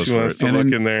 Yeah, Goes she for wants it. to And look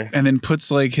then- in there. And then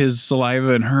puts like his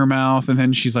saliva in her mouth, and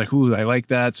then she's like, "Ooh, I like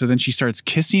that." So then she starts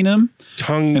kissing him,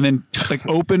 Tongue. and then like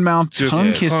open mouth Just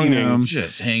tongue kissing tonguing. him.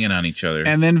 Just hanging on each other.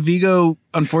 And then Vigo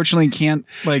unfortunately can't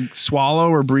like swallow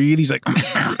or breathe. He's like,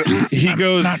 he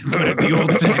goes, "Not good at the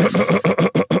old sex."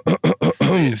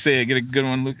 say it. Get a good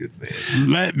one, Lucas. Say it.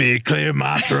 Let me clear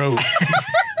my throat.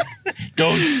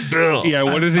 Don't spill. yeah,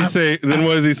 what does he say? Then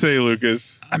what does he say,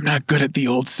 Lucas? I'm not good at the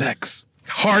old sex.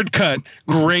 Hard cut.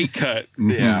 Great cut.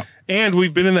 Yeah. And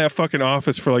we've been in that fucking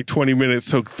office for like 20 minutes,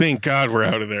 so thank God we're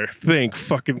out of there. Thank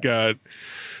fucking God.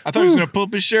 I thought he was gonna pull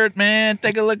up his shirt, man.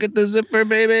 Take a look at the zipper,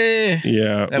 baby.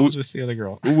 Yeah. That was with the other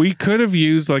girl. We could have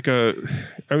used like I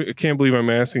can't believe I'm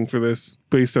asking for this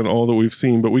based on all that we've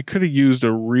seen, but we could have used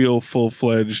a real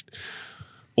full-fledged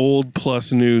old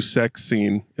plus new sex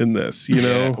scene in this, you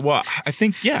know? Well, I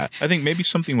think maybe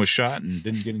something was shot and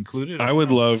didn't get included. I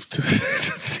would love to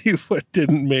see what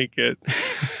didn't make it.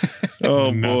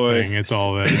 Oh boy. Nothing. It's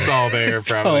all there. It's all there, It's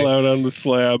probably. all out on the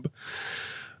slab.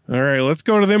 All right, let's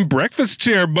go to them breakfast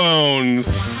chair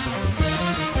bones.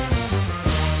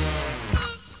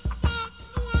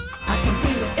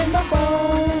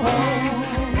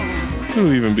 What do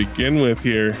we even begin with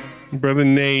here? Brother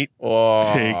Nate,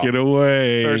 take it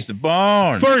away. First to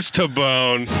bone. First to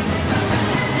bone.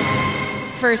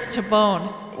 First to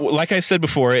bone. Like I said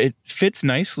before, it fits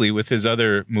nicely with his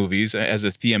other movies as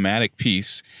a thematic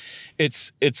piece.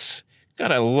 It's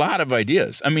got a lot of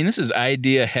ideas. I mean, this is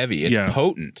idea heavy. It's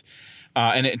potent.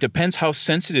 And it depends how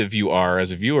sensitive you are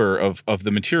as a viewer of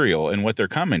the material and what they're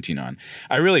commenting on.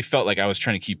 I really felt like I was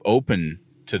trying to keep open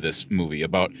to this movie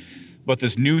about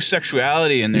this new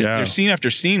sexuality, and there's scene after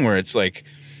scene where it's like,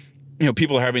 you know,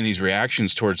 people are having these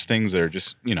reactions towards things that are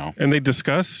just, you know. And they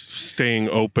discuss staying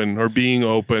open or being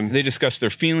open. They discuss their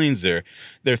feelings, their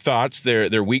thoughts,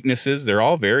 their weaknesses. They're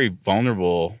all very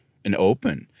vulnerable and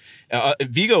open.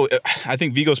 Vigo, I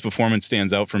think Vigo's performance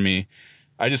stands out for me.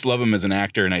 I just love him as an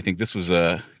actor, and I think this was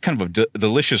a kind of a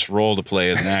delicious role to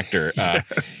play as an actor.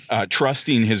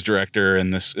 Trusting his director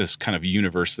and this kind of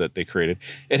universe that they created.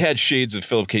 It had shades of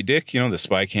Philip K. Dick, you know, the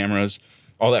spy cameras,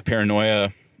 all that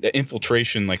paranoia, the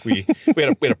infiltration. Like we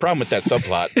had a problem with that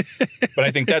subplot, but I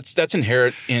think that's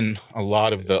inherent in a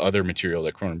lot of the other material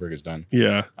that Cronenberg has done.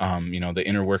 Yeah, you know, the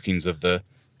inner workings of the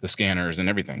scanners and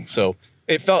everything. So.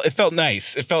 It felt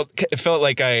nice. It felt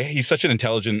like he's such an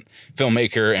intelligent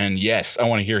filmmaker, and yes, I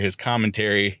want to hear his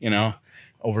commentary. You know,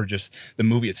 over just the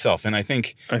movie itself. And I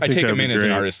think I take that'd him be in as an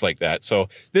great. artist like that. So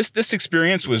this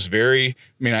experience was very, I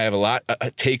mean, I have a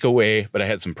takeaway, but I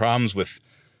had some problems with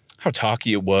how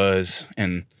talky it was.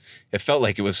 And it felt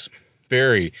like it was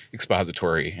very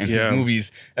expository. And his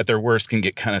movies at their worst can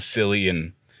get kind of silly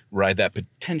and ride that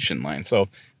tension line. So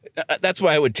that's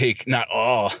why I would take not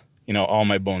all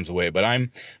my bones away, but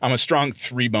I'm a strong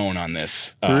 3-bone on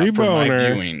this for my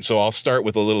viewing. So I'll start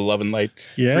with a little Love and Light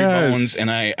 3 bones, and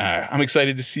I'm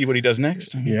excited to see what he does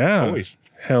next. Always.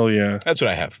 Hell yeah. That's what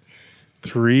I have.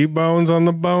 3 bones on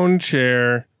the bone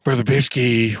chair. Brother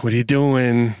Bishke, what are you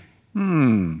doing?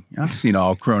 I've seen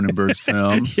all Cronenberg's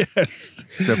films. Yes.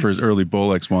 Except for his early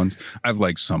Bolex ones. I've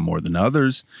liked some more than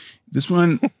others. This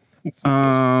one,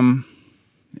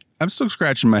 I'm still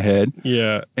scratching my head.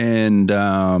 Yeah. And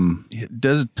it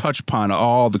does touch upon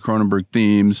all the Cronenberg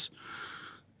themes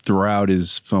throughout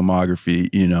his filmography,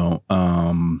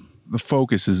 the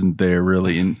focus isn't there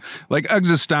really. And like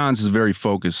Existence is very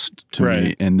focused to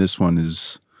me. And this one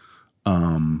is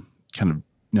kind of,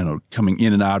 coming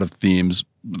in and out of themes.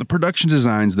 The production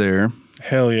design's there.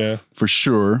 Hell yeah. For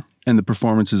sure. And the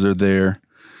performances are there.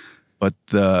 But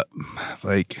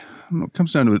it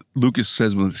comes down to what Lucas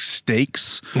says with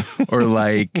stakes or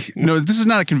no, this is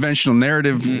not a conventional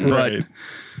narrative,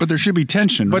 but there should be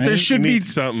tension. But there should be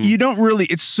something. You don't really,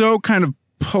 it's so kind of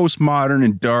postmodern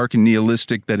and dark and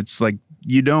nihilistic that it's like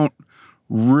you don't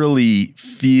really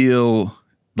feel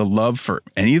the love for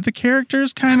any of the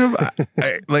characters kind of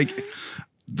like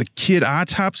the kid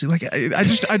autopsy. Like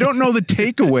I don't know the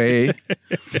takeaway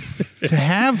to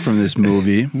have from this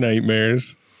movie.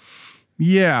 Nightmares.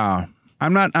 Yeah.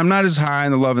 I'm not as high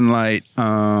in the Love and Light.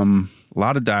 A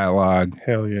lot of dialogue.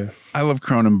 Hell yeah. I love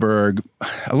Cronenberg.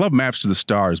 I love Maps to the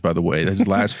Stars, by the way. That's his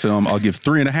last film. I'll give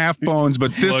 3.5 bones,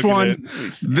 but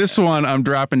this one I'm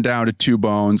dropping down to 2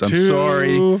 bones. I'm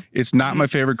sorry. It's not my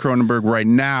favorite Cronenberg right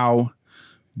now,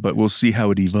 but we'll see how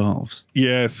it evolves.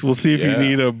 Yes, we'll see if you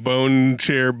need a bone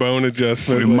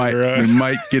adjustment. We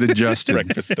might get adjusted.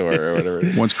 Breakfast store or whatever.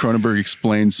 Once Cronenberg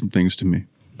explains some things to me.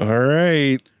 All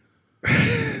right.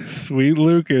 Sweet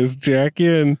Lucas, jack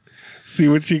in. See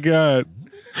what you got.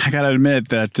 I gotta admit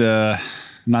that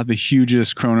I'm not the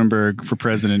hugest Cronenberg for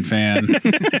President fan.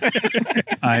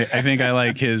 I think I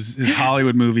like his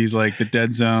Hollywood movies like The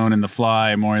Dead Zone and The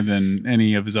Fly more than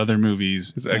any of his other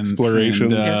movies. His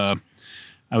explorations.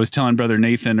 I was telling Brother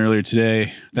Nathan earlier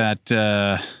today that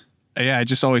I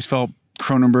just always felt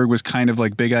Cronenberg was kind of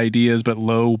like big ideas but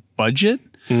low budget.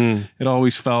 It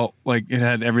always felt like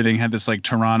everything had this like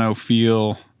Toronto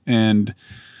feel, and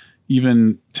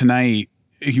even tonight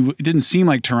it didn't seem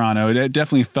like Toronto. It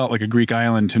definitely felt like a Greek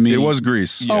island to me. It was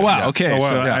Greece. Yeah. Oh wow, yeah. Okay.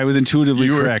 So I was intuitively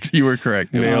correct. You were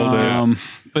correct. Nailed it.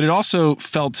 But it also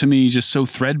felt to me just so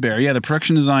threadbare. Yeah, the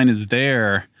production design is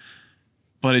there,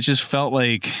 but it just felt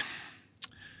like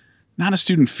not a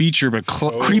student feature, but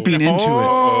creeping into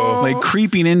it, like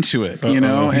creeping into it, You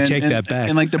take that back.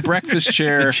 And like the breakfast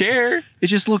chair, The chair. it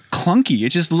just looked clunky. It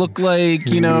just looked like,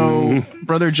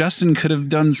 Brother Justin could have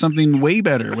done something way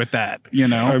better with that,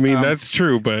 I mean, that's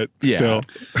true, but still.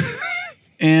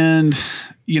 And,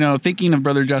 thinking of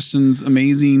Brother Justin's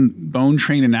amazing bone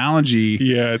train analogy.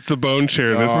 Yeah, it's the bone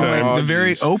chair this time. The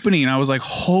very opening, I was like,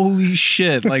 holy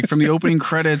shit. Like from the opening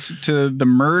credits to the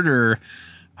murder,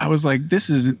 I was like,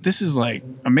 this is like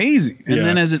amazing. And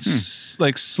then as it's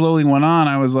like slowly went on,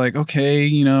 I was like, okay,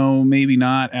 maybe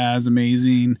not as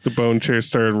amazing. The bone chair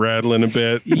started rattling a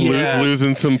bit,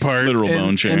 losing some parts. Literal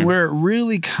bone chair. And where it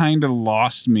really kind of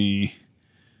lost me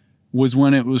was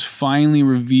when it was finally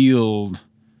revealed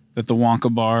that the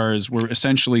Wonka bars were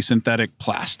essentially synthetic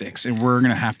plastics, and we're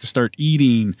gonna have to start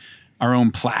eating our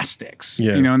own plastics,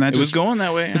 and that was going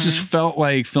that way. It just felt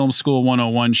like film school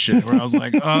 101 shit where I was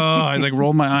like, I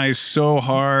rolled my eyes so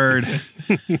hard.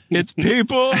 It's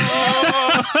people.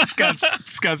 Scott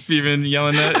Speedman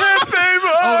yelling that.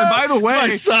 Oh, and by the way, my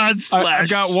son's flash. I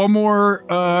got one more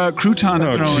crouton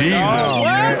to throw in.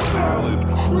 Salad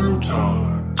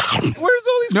crouton. Where's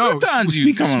all these croutons?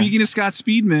 Speaking of Scott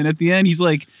Speedman, at the end, he's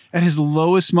like at his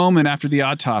lowest moment after the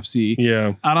autopsy.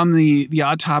 Yeah. Out on the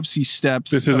autopsy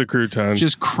steps. This is a crouton.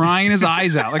 Just crying his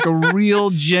eyes out, like a real,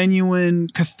 genuine,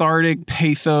 cathartic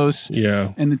pathos.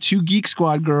 Yeah. And the 2 Geek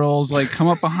Squad girls like come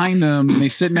up behind him and they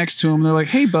sit next to him. And they're like,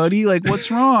 "Hey, buddy, like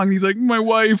what's wrong?" And he's like, "My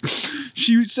wife,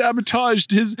 she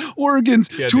sabotaged his organs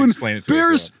to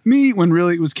embarrass me." When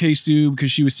really it was K-Stu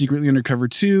because she was secretly undercover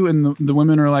too. And the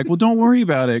women are like, "Well, don't worry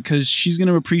about it because she's she's going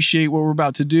to appreciate what we're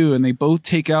about to do. And they both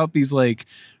take out these like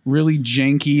really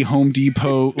janky Home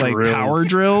Depot like power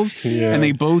drills, and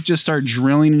they both just start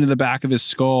drilling into the back of his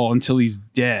skull until he's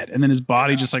dead, and then his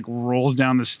body just like rolls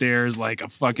down the stairs like a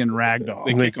fucking rag doll.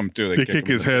 They kick him too. They kick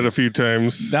his head a few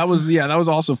times. That was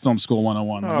also Film School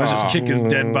 101. Let's just kick his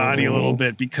dead body a little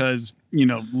bit because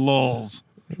lulz.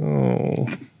 Oh,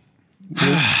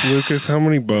 Lucas, how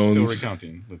many bones? Still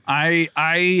recounting.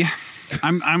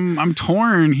 I'm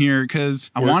torn here because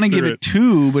I want to give it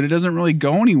 2, but it doesn't really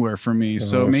go anywhere for me.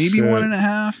 So maybe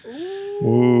 1.5.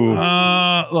 Ooh.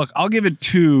 Look, I'll give it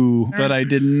 2, but I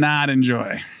did not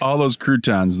enjoy. All those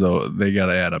croutons, though, they got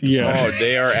to add up. Oh,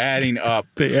 they are adding up.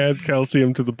 They add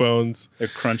calcium to the bones. They're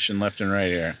crunching left and right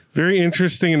here. Very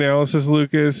interesting analysis,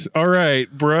 Lucas. All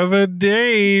right, brother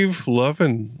Dave, Love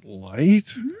and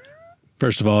Light.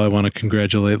 First of all, I want to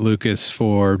congratulate Lucas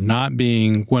for not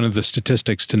being one of the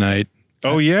statistics tonight.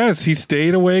 Oh, yes. He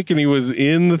stayed awake and he was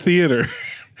in the theater.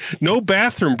 No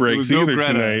bathroom breaks either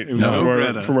tonight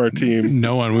from our team.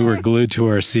 No one. We were glued to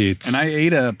our seats. And I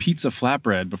ate a pizza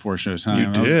flatbread before showtime.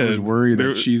 You did. I was worried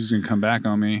that cheese was going to come back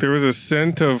on me. There was a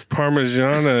scent of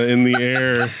Parmigiana in the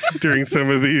air during some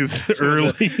of these some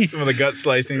of the gut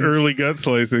slicings. Early gut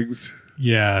slicings.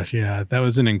 Yeah. That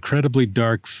was an incredibly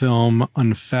dark film,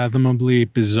 unfathomably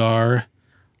bizarre,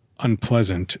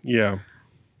 unpleasant. Yeah.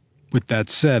 With that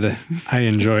said, I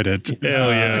enjoyed it. Hell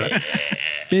yeah.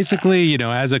 Basically,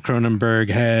 as a Cronenberg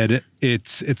head,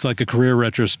 it's like a career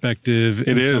retrospective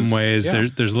in some ways. Yeah.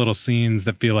 There's little scenes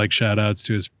that feel like shout outs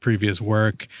to his previous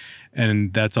work,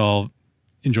 and that's all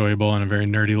enjoyable on a very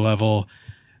nerdy level.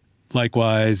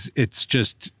 Likewise, it's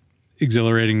just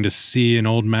exhilarating to see an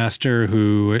old master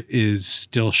who is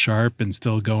still sharp and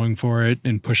still going for it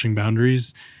and pushing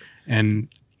boundaries. And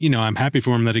I'm happy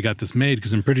for him that he got this made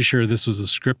because I'm pretty sure this was a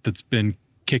script that's been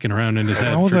kicking around in his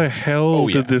head. How the hell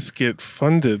did this get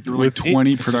funded? With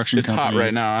 20 production it's companies. hot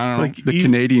right now. I don't know. The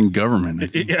Canadian government.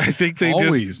 I think they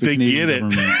Canadian get it.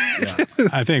 Yeah.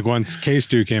 I think once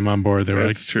K-Stu came on board, they were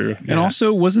That's true. And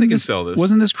also, wasn't this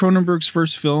Cronenberg's Cronenberg's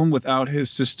first film without his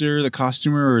sister, the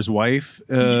costumer, or his wife?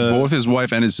 Both his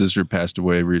wife and his sister passed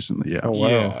away recently. Yeah. Oh,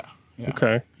 wow. Yeah.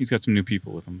 Okay. He's got some new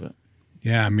people with him, but.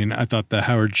 Yeah, I mean, I thought that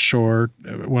Howard Shore,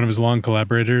 one of his long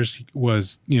collaborators,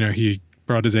 was, he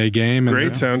brought his A game. And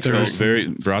Great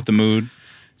soundtrack. Brought the mood.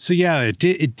 So yeah, it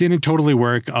didn't totally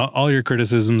work. All your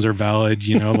criticisms are valid,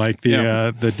 like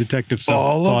the detective subplot.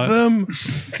 All of them?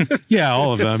 Yeah,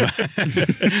 all of them.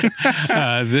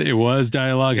 It was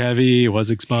dialogue heavy, it was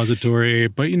expository,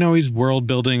 but he's world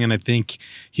building, and I think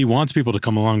he wants people to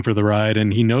come along for the ride,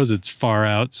 and he knows it's far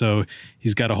out, so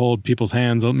he's got to hold people's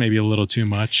hands maybe a little too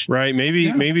much. Right,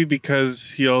 maybe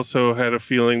because he also had a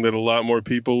feeling that a lot more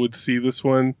people would see this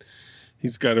one.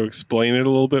 He's got to explain it a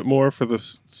little bit more for the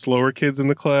slower kids in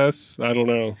the class. I don't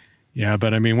know. Yeah,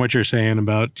 but I mean, what you're saying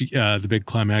about the big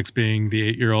climax being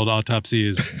the 8-year-old autopsy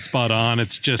is spot on.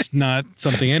 It's just not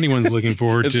something anyone's looking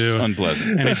forward It's to.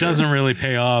 unpleasant. And it doesn't really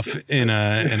pay off in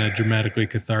a dramatically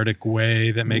cathartic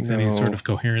way that makes any sort of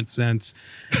coherent sense.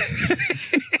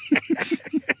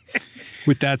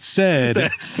 With that said,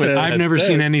 I've never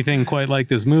seen anything quite like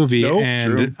this movie,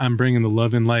 and I'm bringing the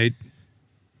Love and Light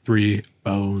 3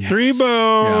 bones. 3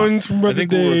 bones. From I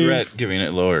think Brother we'll Dave. regret giving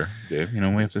it lower, Dave. We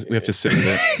have to sit with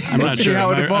it. I'm not sure.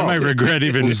 I might regret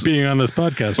even being on this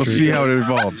podcast. We'll see how it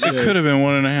evolves. It could have been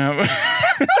 1.5.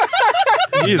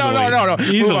 No.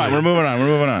 Easily. We're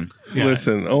moving on. Yeah.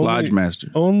 Listen, Lodge Master.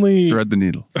 Only thread the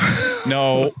needle.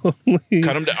 No,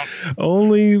 cut him down.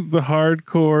 Only the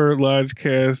hardcore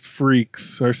Lodgecast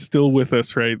freaks are still with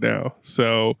us right now.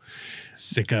 So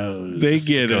sickos. They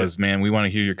get Sickos, it. Man, we want to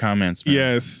hear your comments, man.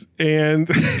 Yes, and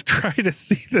try to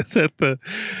see this at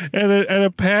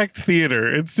a packed theater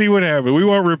and see what happens. We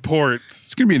want reports.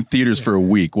 It's gonna be in theaters for a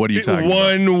week. What are you talking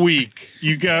about? 1 week.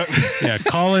 You got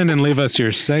call in and leave us your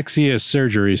sexiest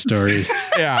surgery stories.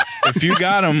 Yeah, if you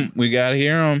got them, we got to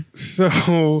hear them.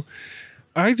 So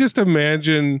I just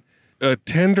imagine a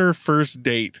tender first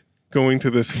date going to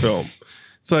this film.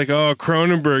 It's like, oh,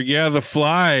 Cronenberg, yeah, The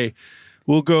Fly.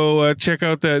 We'll go check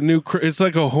out that new. It's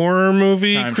like a horror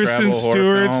movie. Time Kristen travel, horror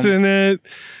Stewart's film. in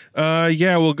it.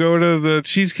 Yeah, we'll go to the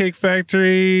Cheesecake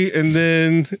Factory and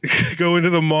then go into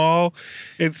the mall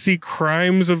and see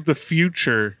Crimes of the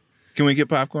Future. Can we get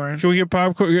popcorn? Can we get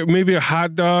popcorn? Maybe a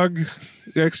hot dog,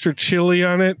 extra chili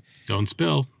on it. Don't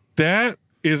spill. That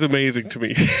is amazing to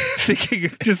me. Thinking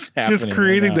just happening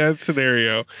creating right now. that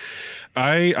scenario.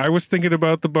 I was thinking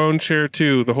about the bone chair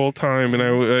too the whole time, and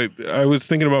I was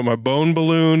thinking about my bone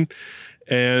balloon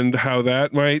and how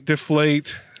that might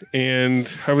deflate,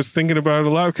 and I was thinking about it a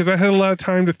lot because I had a lot of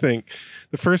time to think.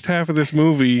 The first half of this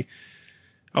movie,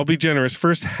 I'll be generous.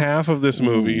 First half of this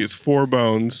movie is 4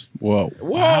 bones. Whoa.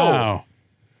 Wow.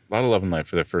 A lot of love and life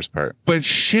for the first part. But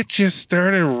shit just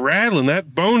started rattling.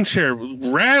 That bone chair was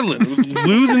rattling. It was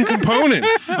losing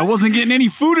components. I wasn't getting any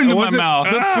food into my mouth.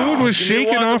 The food was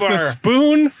shaking off the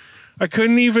spoon. I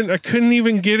couldn't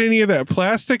even get any of that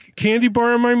plastic candy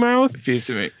bar in my mouth. Feed it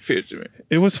to me. Feed it to me.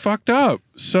 It was fucked up.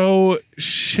 So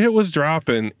shit was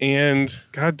dropping, and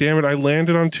god damn it, I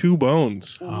landed on 2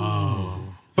 bones. Oh.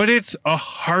 But it's a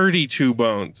hearty 2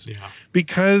 bones. Yeah.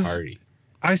 Because Hearty.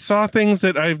 I saw things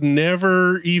that I've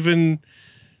never even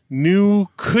knew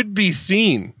could be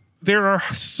seen. There are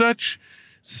such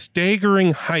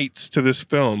staggering heights to this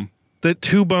film that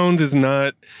 2 bones is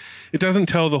not, it doesn't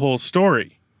tell the whole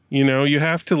story. You know, you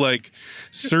have to like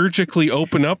surgically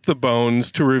open up the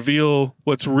bones to reveal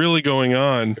what's really going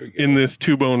on in this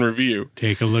 2-bone review.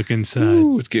 Take a look inside.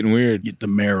 Ooh, it's getting weird. Get the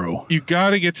marrow. You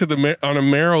got to get to on a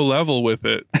marrow level with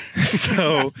it.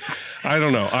 So I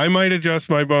don't know. I might adjust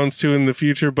my bones too in the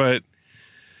future, but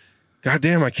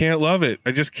goddamn, I can't love it.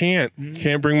 I just can't.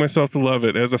 Can't bring myself to love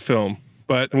it as a film.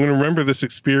 But I'm going to remember this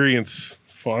experience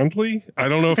fondly. I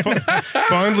don't know if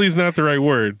fondly is not the right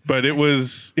word, but it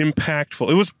was impactful.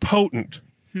 It was potent.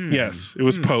 Yes, it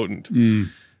was potent.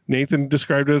 Nathan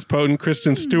described it as potent.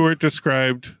 Kristen Stewart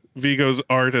described Viggo's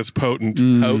art as potent.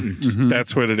 Potent.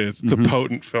 That's what it is. It's a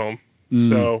potent film.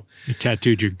 So You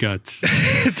tattooed your guts.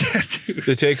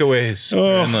 The takeaways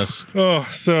are endless.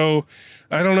 So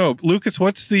I don't know. Lucas,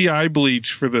 what's the eye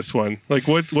bleach for this one? Like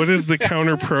what is the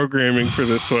counter programming for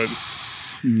this one?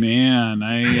 Man,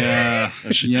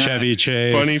 Chevy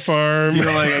Chase. Funny Farm. I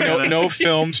feel like I gotta, No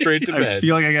film, straight to I bed.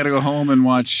 feel like I got to go home and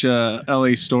watch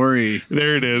LA Story.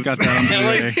 There it is. Got that on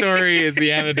LA Blu-ray. Story is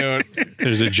the antidote.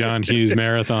 There's a John Hughes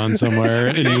marathon somewhere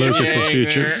in Lucas's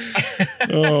future.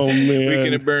 Oh man.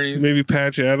 Weekend at Bernie's. Maybe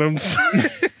Patch Adams.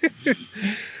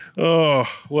 Oh,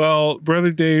 well,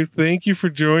 Brother Dave, thank you for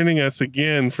joining us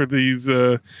again for these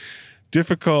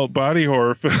difficult body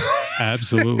horror films.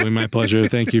 Absolutely. My pleasure.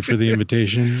 Thank you for the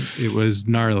invitation. It was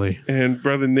gnarly. And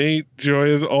Brother Nate, joy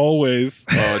as always.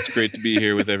 Oh, it's great to be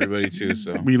here with everybody too.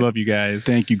 So We love you guys.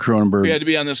 Thank you, Cronenberg. we had to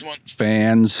be on this one.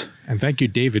 Fans. And thank you,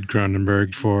 David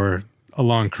Cronenberg, for a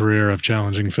long career of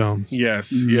challenging films.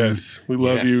 Yes, yes. We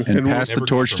love you. And we'll- pass the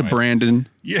torch to Brandon.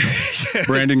 yes.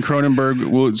 Brandon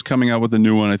Cronenberg is coming out with a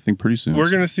new one, I think, pretty soon. We're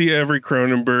going to see every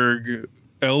Cronenberg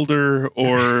elder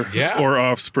or or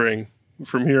offspring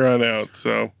from here on out.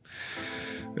 So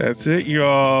that's it,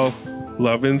 y'all.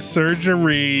 Love and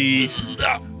surgery.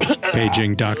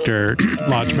 Paging Dr.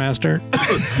 Lodgemaster.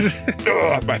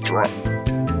 My throat.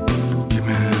 Give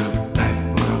me back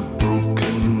my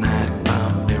broken night,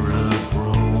 my mirrored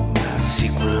room. My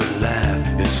secret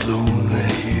life is lonely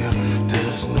here.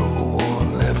 There's no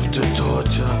one left to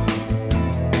torture.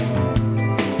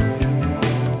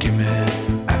 Give me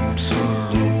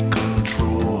absolute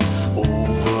control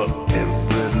over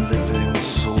every living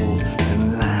soul. And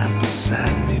lie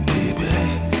beside me, baby.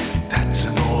 That's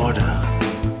an order.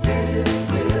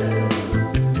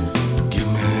 Give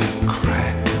me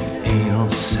crack and anal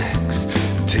sex.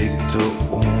 Take the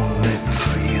only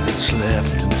tree that's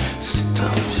left and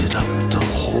stuff it up the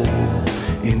hole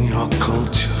in your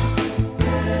culture.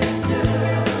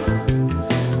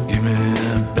 Give me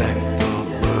back the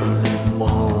Berlin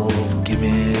Wall. Give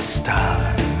me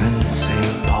Stalin and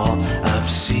St. Paul. I've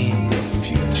seen the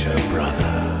future,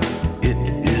 brother. It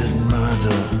is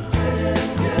murder.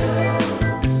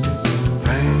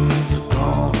 Things are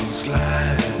gonna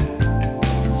slide.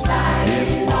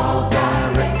 In all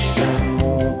direction,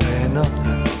 won't be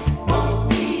nothing.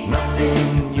 Nothing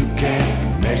you can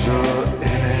measure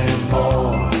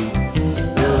anymore.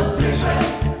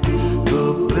 The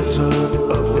blizzard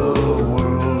of the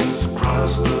world has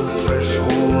crossed the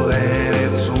threshold and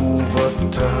it's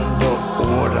overturned the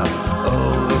order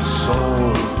of the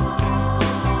soul.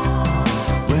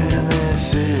 When they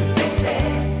say,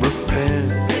 repent,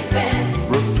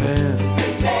 repent.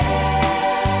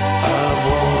 I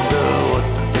wonder what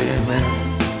they meant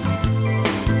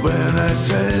when I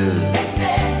said,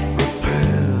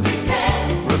 repent,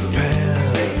 repent.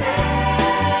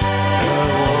 I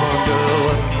wonder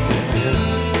what they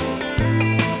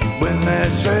meant when they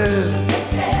said,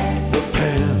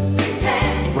 repent,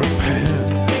 repent.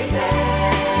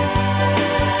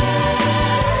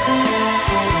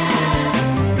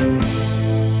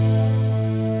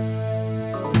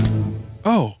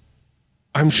 Oh,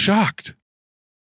 I'm shocked.